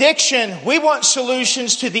in addiction, we want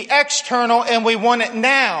solutions to the external, and we want it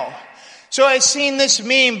now. So I've seen this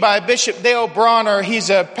meme by Bishop Dale Bronner. He's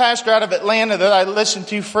a pastor out of Atlanta that I listen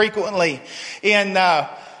to frequently. And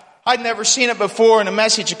I'd never seen it before. In a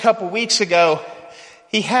message a couple weeks ago,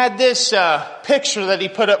 he had this picture that he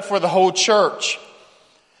put up for the whole church.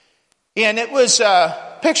 And it was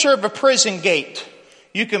a picture of a prison gate.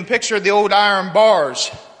 You can picture the old iron bars.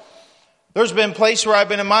 There's been places where I've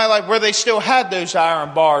been in my life where they still had those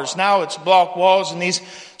iron bars. Now it's block walls and these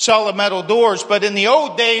solid metal doors. But in the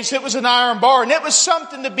old days, it was an iron bar. And it was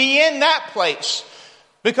something to be in that place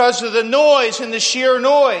because of the noise and the sheer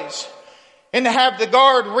noise. And to have the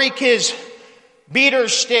guard reek his beater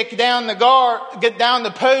stick down get down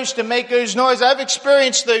the post and make those noises. I've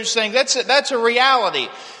experienced those things. That's a reality.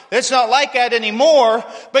 It's not like that anymore,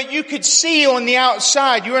 but you could see on the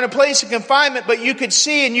outside. You were in a place of confinement, but you could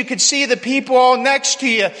see, and you could see the people all next to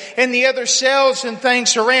you and the other cells and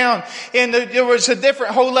things around. And there was a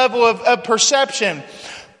different whole level of perception.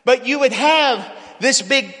 But you would have this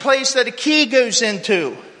big place that a key goes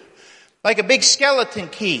into, like a big skeleton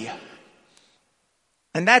key.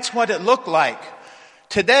 And that's what it looked like.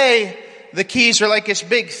 Today, the keys are like this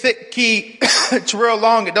big, thick key. It's real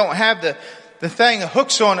long. It don't have the thing, the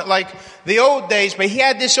hooks on it like the old days. But he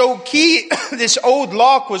had this old key. This old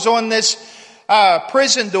lock was on this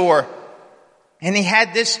prison door. And he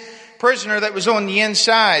had this prisoner that was on the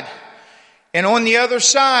inside. And on the other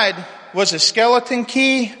side was a skeleton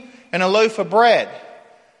key and a loaf of bread.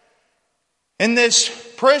 And this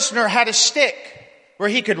prisoner had a stick where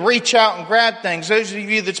he could reach out and grab things. Those of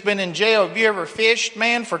you that's been in jail, have you ever fished,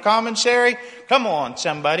 man, for commissary? Come on,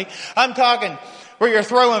 somebody. I'm talking where you're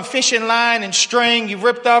throwing fishing line and string. You've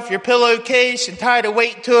ripped off your pillowcase and tied a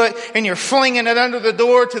weight to it, and you're flinging it under the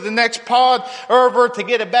door to the next pod over to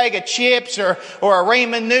get a bag of chips or a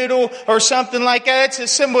ramen noodle or something like that. It's a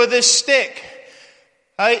symbol of this stick.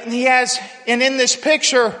 And in this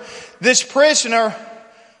picture, this prisoner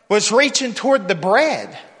was reaching toward the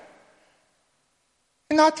bread.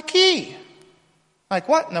 Not the key. Like,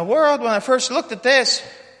 what in the world? When I first looked at this,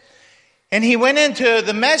 and he went into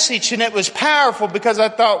the message, and it was powerful because I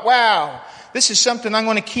thought, wow, this is something I'm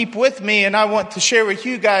going to keep with me, and I want to share with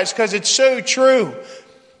you guys because it's so true.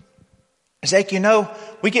 It's like,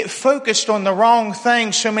 we get focused on the wrong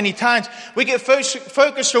thing so many times. We get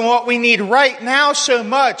focused on what we need right now so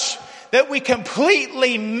much that we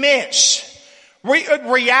completely miss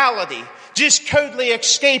reality. Just totally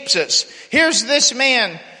escapes us. Here's this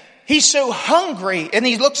man. He's so hungry, and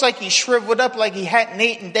he looks like he's shriveled up like he hadn't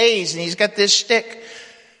eaten days, and he's got this stick.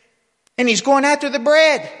 And he's going after the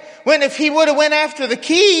bread. When if he would have went after the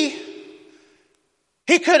key,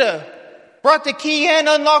 he could have brought the key in,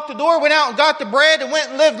 unlocked the door, went out and got the bread, and went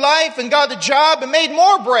and lived life and got a job and made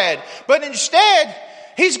more bread. But instead,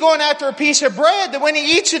 he's going after a piece of bread that when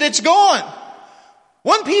he eats it, it's gone.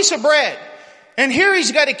 One piece of bread. And here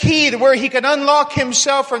he's got a key to where he can unlock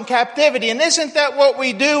himself from captivity. And isn't that what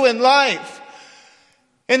we do in life?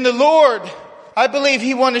 And the Lord, I believe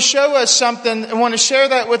He wants to show us something and want to share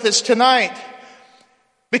that with us tonight.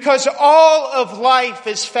 Because all of life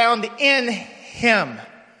is found in Him.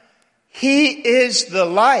 He is the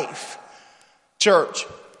life. Church.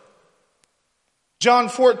 John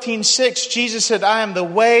 14:6, Jesus said, I am the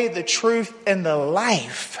way, the truth, and the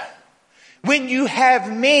life. When you have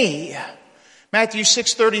me. Matthew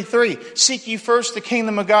 6:33, seek ye first the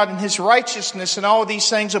kingdom of God and His righteousness, and all these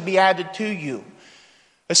things will be added to you.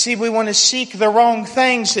 But see, we want to seek the wrong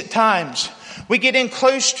things at times. We get in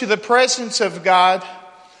close to the presence of God,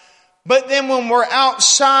 but then when we're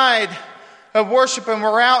outside of worship and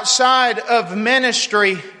we're outside of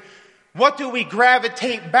ministry, what do we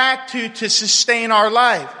gravitate back to sustain our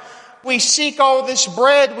life? We seek all this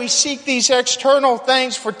bread, we seek these external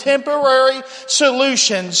things for temporary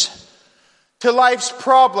solutions to life's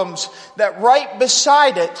problems, that right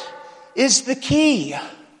beside it is the key.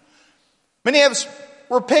 Many of us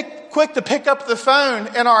were quick to pick up the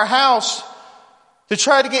phone in our house to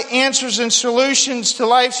try to get answers and solutions to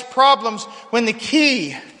life's problems when the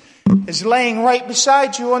key is laying right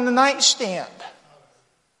beside you on the nightstand.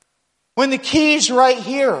 When the key's right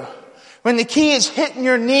here. When the key is hitting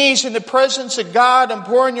your knees in the presence of God and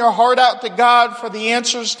pouring your heart out to God for the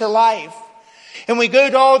answers to life. And we go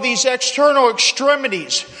to all these external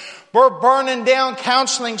extremities. We're burning down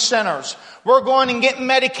counseling centers. We're going and getting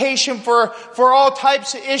medication for all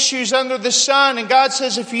types of issues under the sun. And God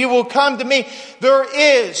says, if you will come to me, there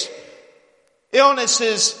is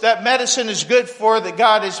illnesses that medicine is good for that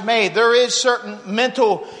God has made. There is certain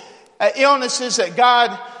mental illnesses that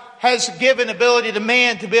God has given ability to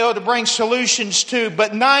man to be able to bring solutions to.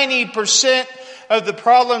 But 90% of the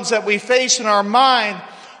problems that we face in our mind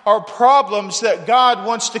are problems that God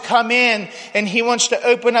wants to come in, and He wants to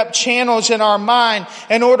open up channels in our mind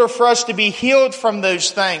in order for us to be healed from those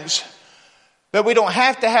things. That we don't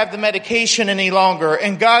have to have the medication any longer,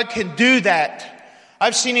 and God can do that.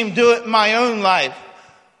 I've seen Him do it in my own life.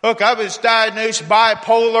 Look, I was diagnosed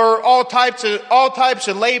bipolar, all types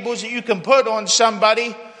of labels that you can put on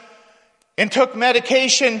somebody, and took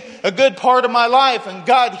medication a good part of my life, and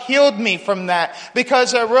God healed me from that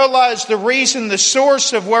because I realized the reason, the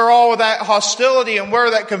source of where all of that hostility and where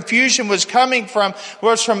that confusion was coming from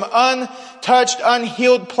was from untouched,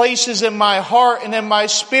 unhealed places in my heart and in my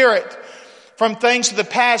spirit, from things of the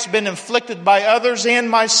past been inflicted by others and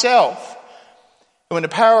myself. And when the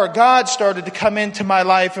power of God started to come into my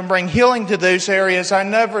life and bring healing to those areas, I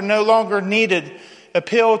no longer needed a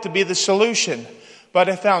pill to be the solution. But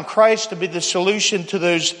I found Christ to be the solution to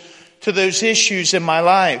those issues in my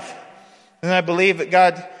life. And I believe that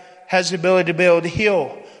God has the ability to be able to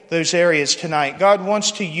heal those areas tonight. God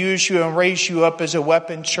wants to use you and raise you up as a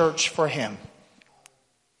weapon, church, for Him.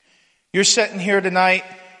 You're sitting here tonight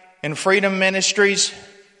in Freedom Ministries,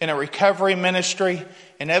 in a recovery ministry,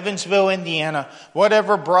 in Evansville, Indiana.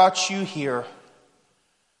 Whatever brought you here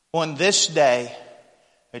on this day,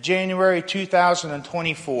 January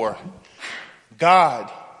 2024,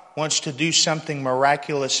 God wants to do something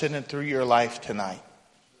miraculous in and through your life tonight.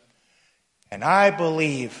 And I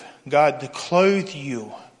believe God to clothe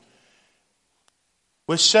you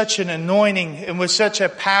with such an anointing and with such a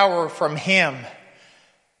power from Him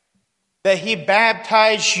that He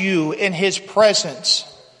baptize you in His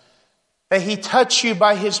presence, that He touch you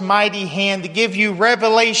by His mighty hand to give you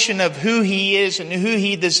revelation of who He is and who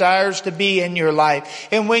He desires to be in your life.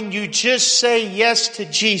 And when you just say yes to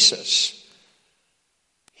Jesus,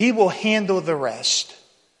 He will handle the rest.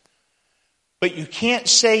 But you can't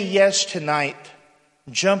say yes tonight,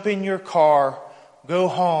 jump in your car, go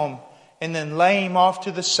home, and then lay Him off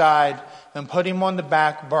to the side and put Him on the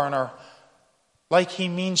back burner like He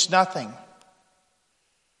means nothing.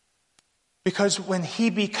 Because when He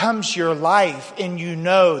becomes your life and you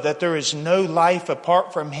know that there is no life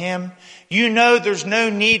apart from Him, you know there's no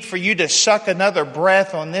need for you to suck another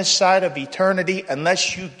breath on this side of eternity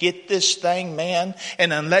unless you get this thing, man,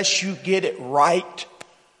 and unless you get it right.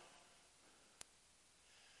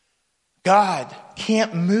 God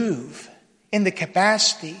can't move in the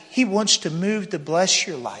capacity. He wants to move to bless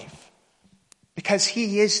your life because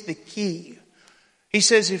He is the key. He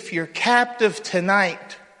says if you're captive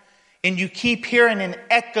tonight, and you keep hearing an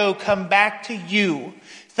echo come back to you,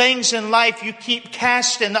 things in life you keep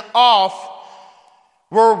casting off,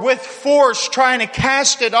 we're with force trying to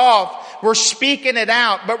cast it off. We're speaking it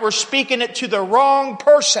out, but we're speaking it to the wrong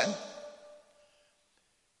person.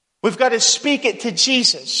 We've got to speak it to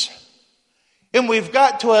Jesus. And we've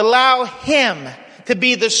got to allow Him to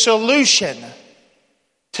be the solution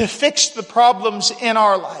to fix the problems in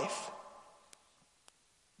our life.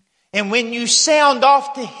 And when you sound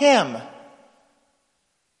off to Him,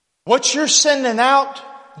 what you're sending out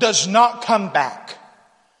does not come back.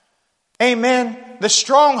 Amen. The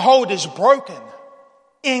stronghold is broken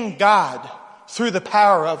in God through the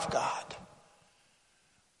power of God.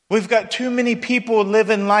 We've got too many people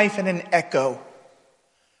living life in an echo.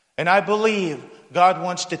 And I believe God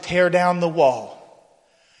wants to tear down the wall.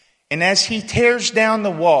 And as He tears down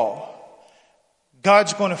the wall,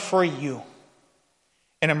 God's going to free you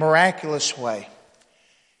in a miraculous way.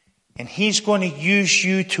 And He's going to use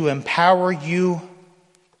you to empower you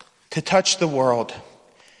to touch the world.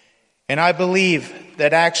 And I believe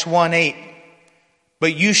that Acts 1:8,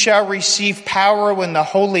 but you shall receive power when the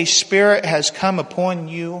Holy Spirit has come upon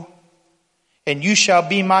you, and you shall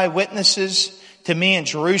be my witnesses to me in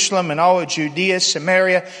Jerusalem and all of Judea,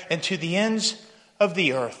 Samaria, and to the ends of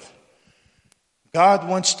the earth. God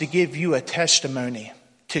wants to give you a testimony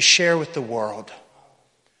to share with the world.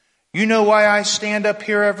 You know why I stand up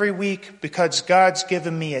here every week? Because God's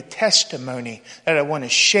given me a testimony that I want to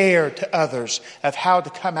share to others of how to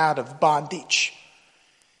come out of bondage.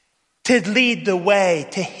 To lead the way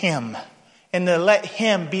to Him and to let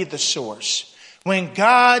Him be the source. when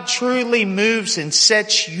God truly moves and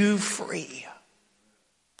sets you free,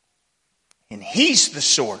 and He's the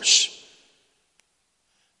source,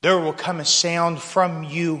 there will come a sound from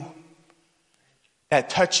you that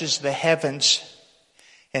touches the heavens.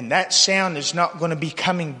 And that sound is not going to be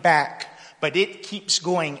coming back, but it keeps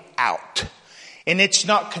going out. And it's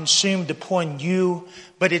not consumed upon you,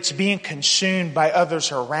 but it's being consumed by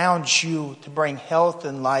others around you to bring health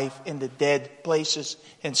and life into dead places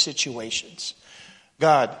and situations.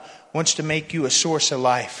 God wants to make you a source of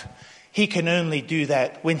life. He can only do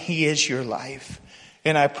that when He is your life.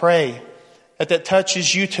 And I pray that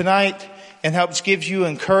touches you tonight and helps give you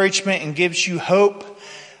encouragement and gives you hope.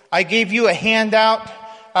 I gave you a handout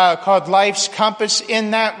called Life's Compass.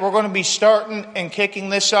 In that, we're going to be starting and kicking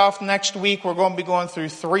this off next week. We're going to be going through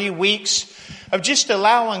 3 weeks of just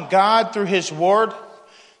allowing God through His Word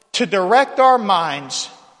to direct our minds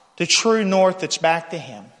to true north that's back to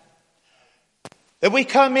Him. That we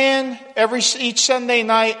come in each Sunday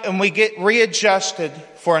night and we get readjusted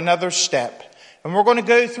for another step. And we're going to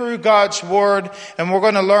go through God's Word and we're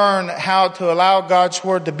going to learn how to allow God's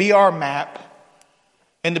Word to be our map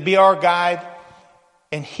and to be our guide.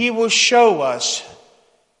 And He will show us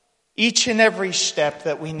each and every step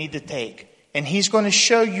that we need to take. And He's going to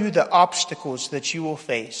show you the obstacles that you will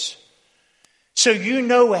face. So you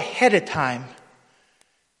know ahead of time.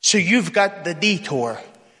 So you've got the detour.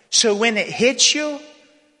 So when it hits you,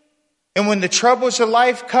 and when the troubles of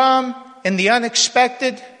life come and the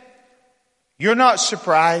unexpected, you're not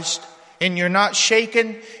surprised, and you're not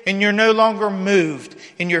shaken, and you're no longer moved,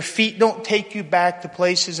 and your feet don't take you back to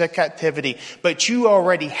places of captivity, but you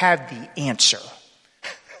already have the answer.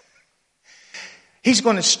 He's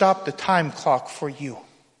going to stop the time clock for you.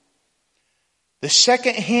 The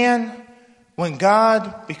second hand, when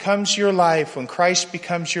God becomes your life, when Christ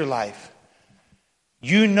becomes your life,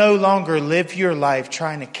 you no longer live your life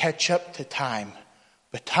trying to catch up to time,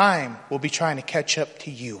 but time will be trying to catch up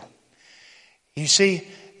to you. You see,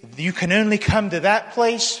 you can only come to that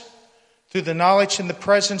place through the knowledge and the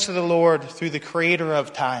presence of the Lord, through the Creator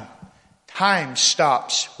of time. Time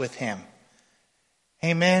stops with Him.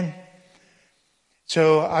 Amen.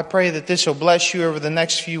 So I pray that this will bless you over the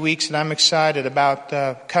next few weeks, and I'm excited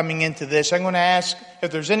about coming into this. I'm going to ask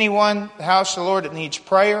if there's anyone in the house of the Lord that needs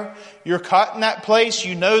prayer. You're caught in that place.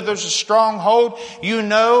 You know there's a stronghold. You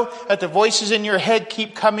know that the voices in your head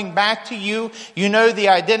keep coming back to you. You know the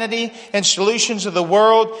identity and solutions of the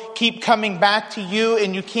world keep coming back to you,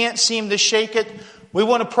 and you can't seem to shake it. We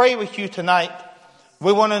want to pray with you tonight.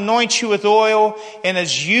 We want to anoint you with oil, and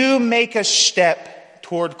as you make a step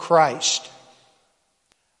toward Christ,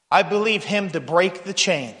 I believe Him to break the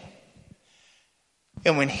chain.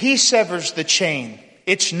 And when He severs the chain,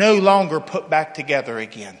 it's no longer put back together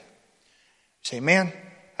again. You say, man,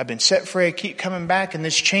 I've been set free. I keep coming back and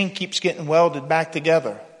this chain keeps getting welded back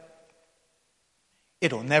together.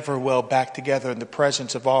 It'll never weld back together in the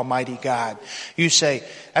presence of Almighty God. You say,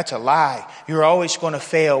 that's a lie. You're always going to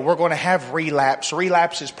fail. We're going to have relapse.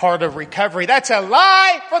 Relapse is part of recovery. That's a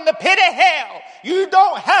lie from the pit of hell. You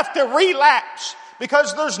don't have to relapse,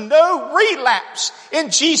 because there's no relapse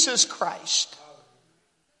in Jesus Christ.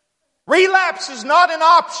 Relapse is not an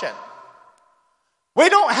option. We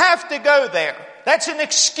don't have to go there. That's an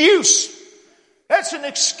excuse. That's an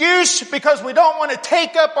excuse because we don't want to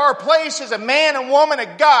take up our place as a man and woman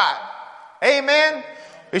of God. Amen?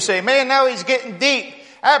 You say, man, now he's getting deep.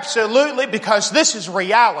 Absolutely, because this is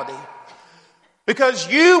reality. Because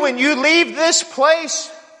when you leave this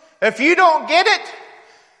place, if you don't get it,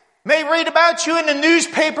 may read about you in the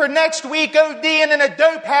newspaper next week ODing in a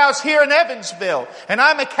dope house here in Evansville. And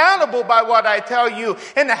I'm accountable by what I tell you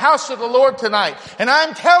in the house of the Lord tonight. And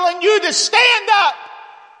I'm telling you to stand up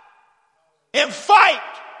and fight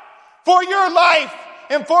for your life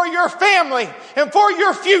and for your family and for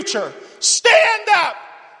your future. Stand up.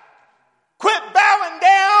 Quit bowing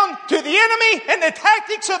down to the enemy and the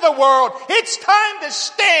tactics of the world. It's time to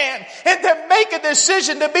stand and to make a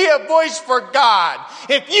decision to be a voice for God.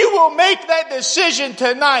 If you will make that decision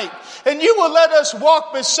tonight and you will let us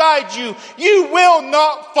walk beside you, you will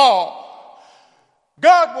not fall.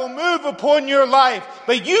 God will move upon your life,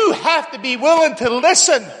 but you have to be willing to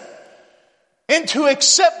listen and to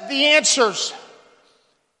accept the answers.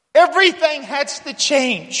 Everything has to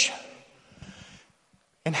change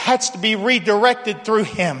and has to be redirected through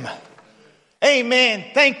Him. Amen.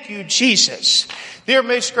 Thank you, Jesus. Dear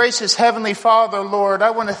most gracious Heavenly Father, Lord,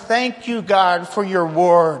 I want to thank you, God, for your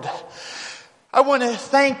word. I want to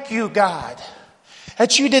thank you, God,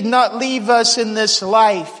 that you did not leave us in this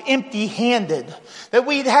life empty-handed, that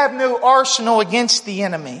we'd have no arsenal against the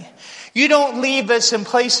enemy. You don't leave us in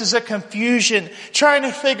places of confusion, trying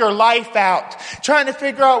to figure life out, trying to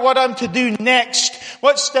figure out what I'm to do next,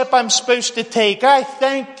 what step I'm supposed to take. I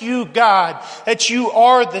thank you, God, that you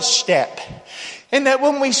are the step. And that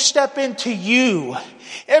when we step into you,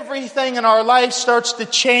 everything in our life starts to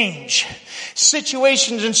change.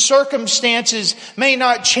 Situations and circumstances may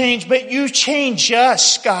not change, but you change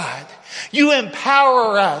us, God. You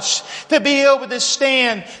empower us to be able to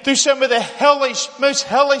stand through some of the most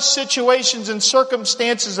hellish situations and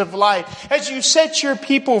circumstances of life. As you set your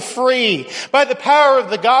people free by the power of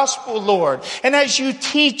the gospel, Lord. And as you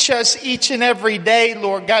teach us each and every day,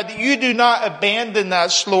 Lord God, that you do not abandon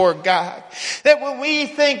us, Lord God. That when we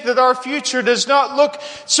think that our future does not look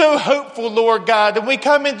so hopeful, Lord God, and we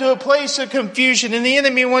come into a place of confusion and the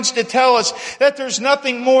enemy wants to tell us that there's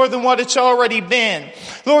nothing more than what it's already been.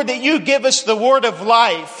 Lord, that you give us the word of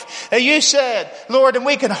life. That you said, Lord, and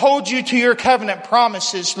we can hold you to your covenant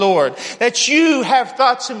promises, Lord, that you have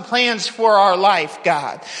thoughts and plans for our life,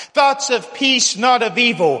 God. Thoughts of peace, not of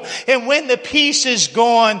evil. And when the peace is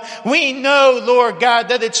gone, we know, Lord God,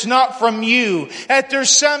 that it's not from you. That there's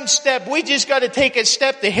some step. We just got to take a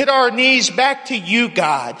step to hit our knees back to you,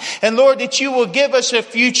 God. And Lord, that you will give us a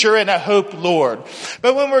future and a hope, Lord.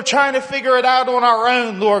 But when we're trying to figure it out on our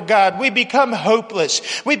own, Lord God, we become hopeless.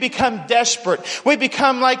 We become desperate. We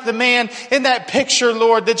become like the man in that picture,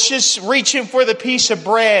 Lord, that's just reaching for the piece of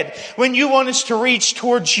bread. When you want us to reach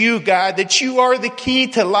towards you, God, that you are the key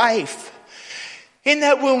to life. And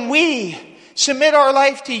that when we submit our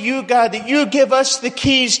life to you, God, that you give us the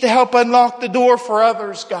keys to help unlock the door for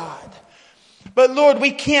others, God. But Lord,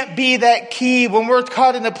 we can't be that key when we're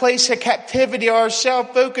caught in a place of captivity,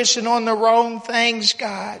 ourselves focusing on the wrong things,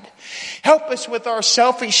 God. Help us with our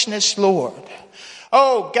selfishness, Lord.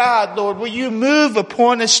 Oh God, Lord, will you move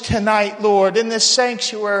upon us tonight, Lord, in this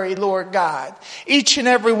sanctuary, Lord God. Each and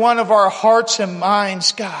every one of our hearts and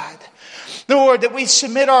minds, God. Lord, that we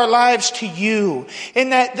submit our lives to you.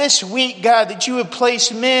 And that this week, God, that you would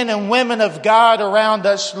place men and women of God around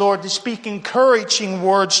us, Lord, to speak encouraging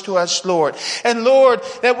words to us, Lord. And Lord,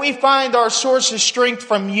 that we find our source of strength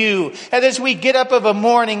from you. And as we get up of a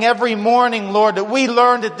morning, every morning, Lord, that we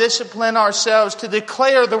learn to discipline ourselves to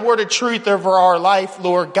declare the word of truth over our life,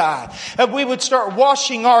 Lord God. That we would start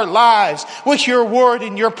washing our lives with your word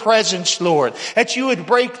and your presence, Lord. That you would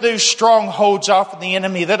break those strongholds off of the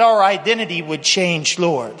enemy, that our identity would change,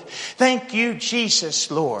 Lord. Thank you, Jesus,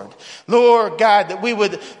 Lord. Lord God, that we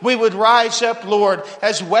would rise up, Lord,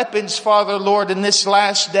 as weapons, Father, Lord, in this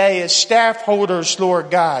last day, as staff holders, Lord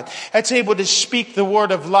God, that's able to speak the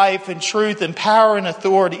word of life and truth and power and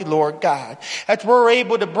authority, Lord God. That we're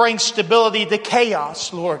able to bring stability to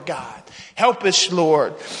chaos, Lord God. Help us,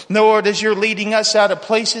 Lord. Lord, as you're leading us out of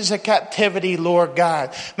places of captivity, Lord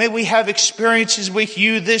God. May we have experiences with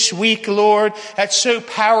you this week, Lord. That's so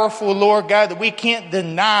powerful, Lord God, that we can't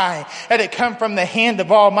deny that it come from the hand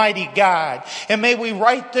of Almighty God. And may we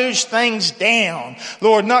write those things down,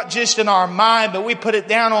 Lord, not just in our mind, but we put it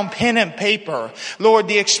down on pen and paper. Lord,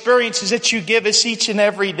 the experiences that you give us each and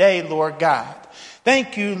every day, Lord God.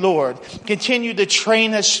 Thank you, Lord. Continue to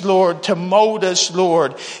train us, Lord, to mold us,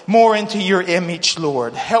 Lord, more into your image,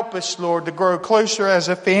 Lord. Help us, Lord, to grow closer as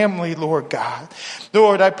a family, Lord God.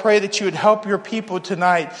 Lord, I pray that you would help your people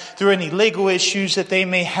tonight through any legal issues that they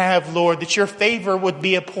may have, Lord, that your favor would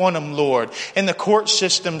be upon them, Lord, in the court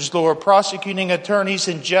systems, Lord, prosecuting attorneys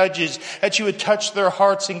and judges, that you would touch their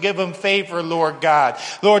hearts and give them favor, Lord God.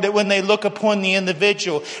 Lord, that when they look upon the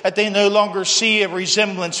individual, that they no longer see a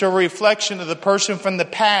resemblance or a reflection of the person from the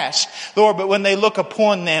past, Lord, but when they look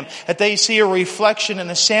upon them, that they see a reflection and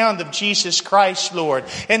the sound of Jesus Christ, Lord,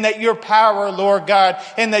 and that your power, Lord God,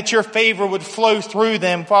 and that your favor would flow through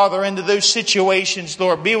them, Father, into those situations,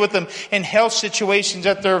 Lord. Be with them in health situations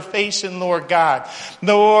that they're facing, Lord God.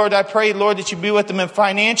 Lord, I pray, Lord, that you be with them in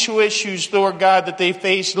financial issues, Lord God, that they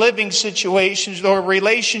face, living situations, Lord,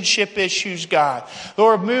 relationship issues, God.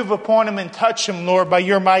 Lord, move upon them and touch them, Lord, by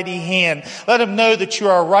your mighty hand. Let them know that you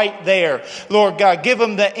are right there, Lord God. Give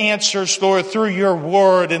them the answers, Lord, through your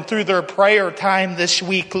word and through their prayer time this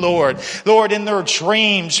week, Lord. Lord, in their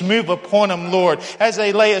dreams, move upon them, Lord, as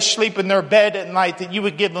they lay asleep in their bed at night, that you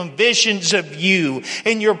would give them visions of you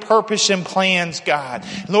and your purpose and plans, God.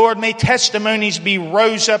 Lord, may testimonies be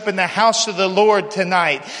rose up in the house of the Lord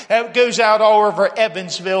tonight. That goes out all over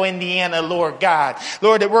Evansville, Indiana, Lord God.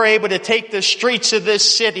 Lord, that we're able to take the streets of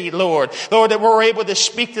this city, Lord. Lord, that we're able to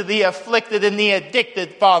speak to the afflicted and the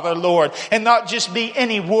addicted, Father, Lord, and not just be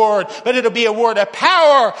any word, but it'll be a word of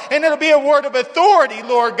power, and it'll be a word of authority,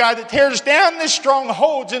 Lord God, that tears down the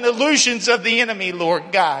strongholds and illusions of the enemy,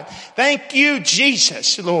 Lord God. Thank you,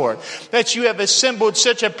 Jesus, Lord, that you have assembled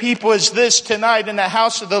such a people as this tonight in the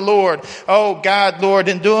house of the Lord. Oh God, Lord,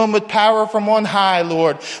 and do them with power from on high,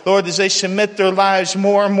 Lord. Lord, as they submit their lives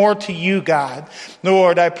more and more to you, God.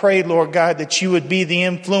 Lord, I pray, Lord God, that you would be the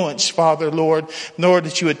influence, Father, Lord. Lord,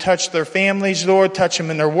 that you would touch their families, Lord. Touch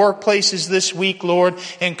them in their workplaces this week, Lord.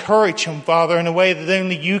 Encourage them, Father, in a way that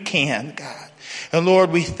only you can, God. And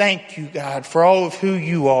Lord, we thank you, God, for all of who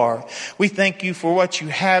you are. We thank you for what you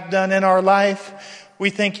have done in our life. We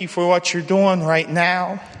thank you for what you're doing right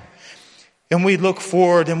now. And we look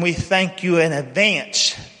forward and we thank you in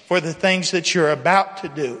advance for the things that you're about to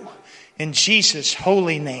do. In Jesus'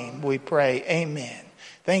 holy name we pray. Amen.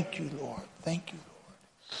 Thank you, Lord. Thank you.